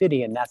New York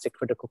City. And that's a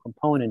critical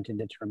component in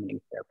determining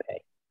fair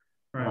pay.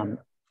 Right.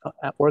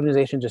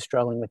 Organizations are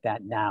struggling with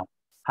that now.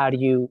 How do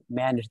you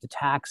manage the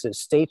taxes?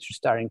 States are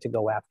starting to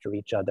go after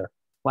each other.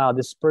 Wow,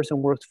 this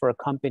person works for a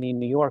company in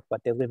New York,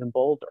 but they live in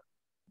Boulder.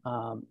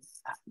 You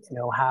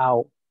know,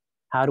 how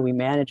do we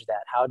manage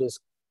that? How does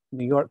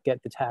New York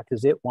get the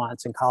taxes it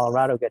wants and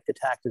Colorado get the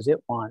taxes it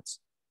wants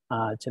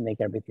to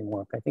make everything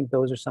work? I think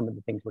those are some of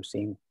the things we're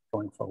seeing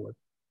going forward.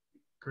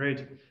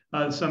 Great.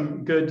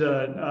 Some good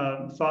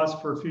thoughts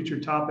for future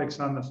topics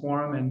on the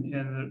forum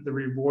and the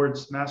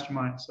rewards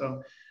mastermind.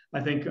 So I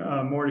think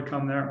more to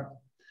come there.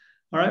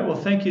 All right. Well,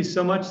 thank you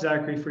so much,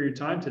 Zachary, for your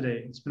time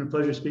today. It's been a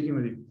pleasure speaking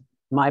with you.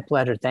 My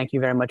pleasure. Thank you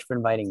very much for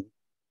inviting me.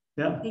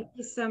 Yeah. Thank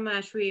you so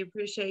much. We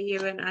appreciate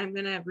you, and I'm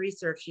going to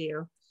research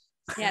you.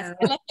 Yes,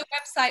 I left the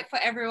website for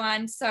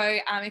everyone. So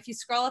if you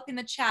scroll up in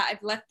the chat,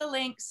 I've left the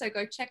link. So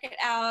go check it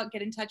out.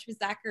 Get in touch with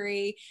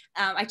Zachary.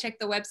 I checked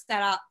the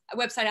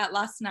website out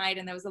last night,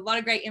 and there was a lot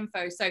of great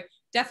info. So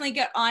definitely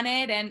get on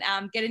it and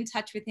get in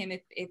touch with him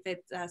if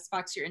it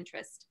sparks your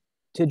interest.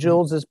 To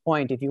Jules's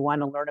point, if you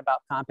want to learn about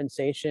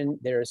compensation,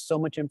 there is so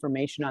much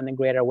information on the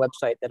Great Hour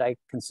website that I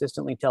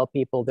consistently tell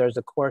people there's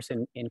a course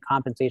in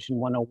Compensation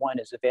 101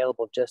 is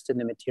available just in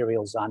the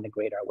materials on the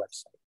Great Hour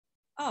website.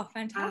 Oh,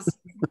 fantastic.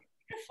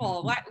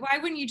 Beautiful. Why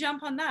wouldn't you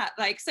jump on that?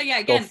 Like, so yeah,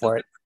 again,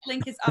 the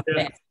link is up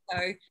there.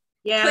 So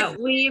yeah,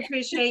 we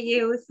appreciate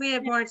you. If we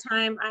have more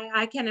time,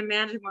 I can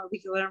imagine what we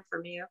can learn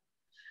from you.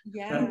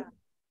 Yeah.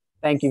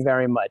 Thank you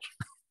very much.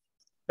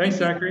 Thanks,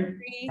 Zachary.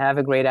 Have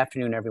a great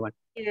afternoon, everyone.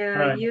 Yeah,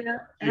 right. you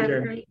have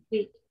a great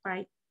week.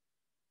 Bye.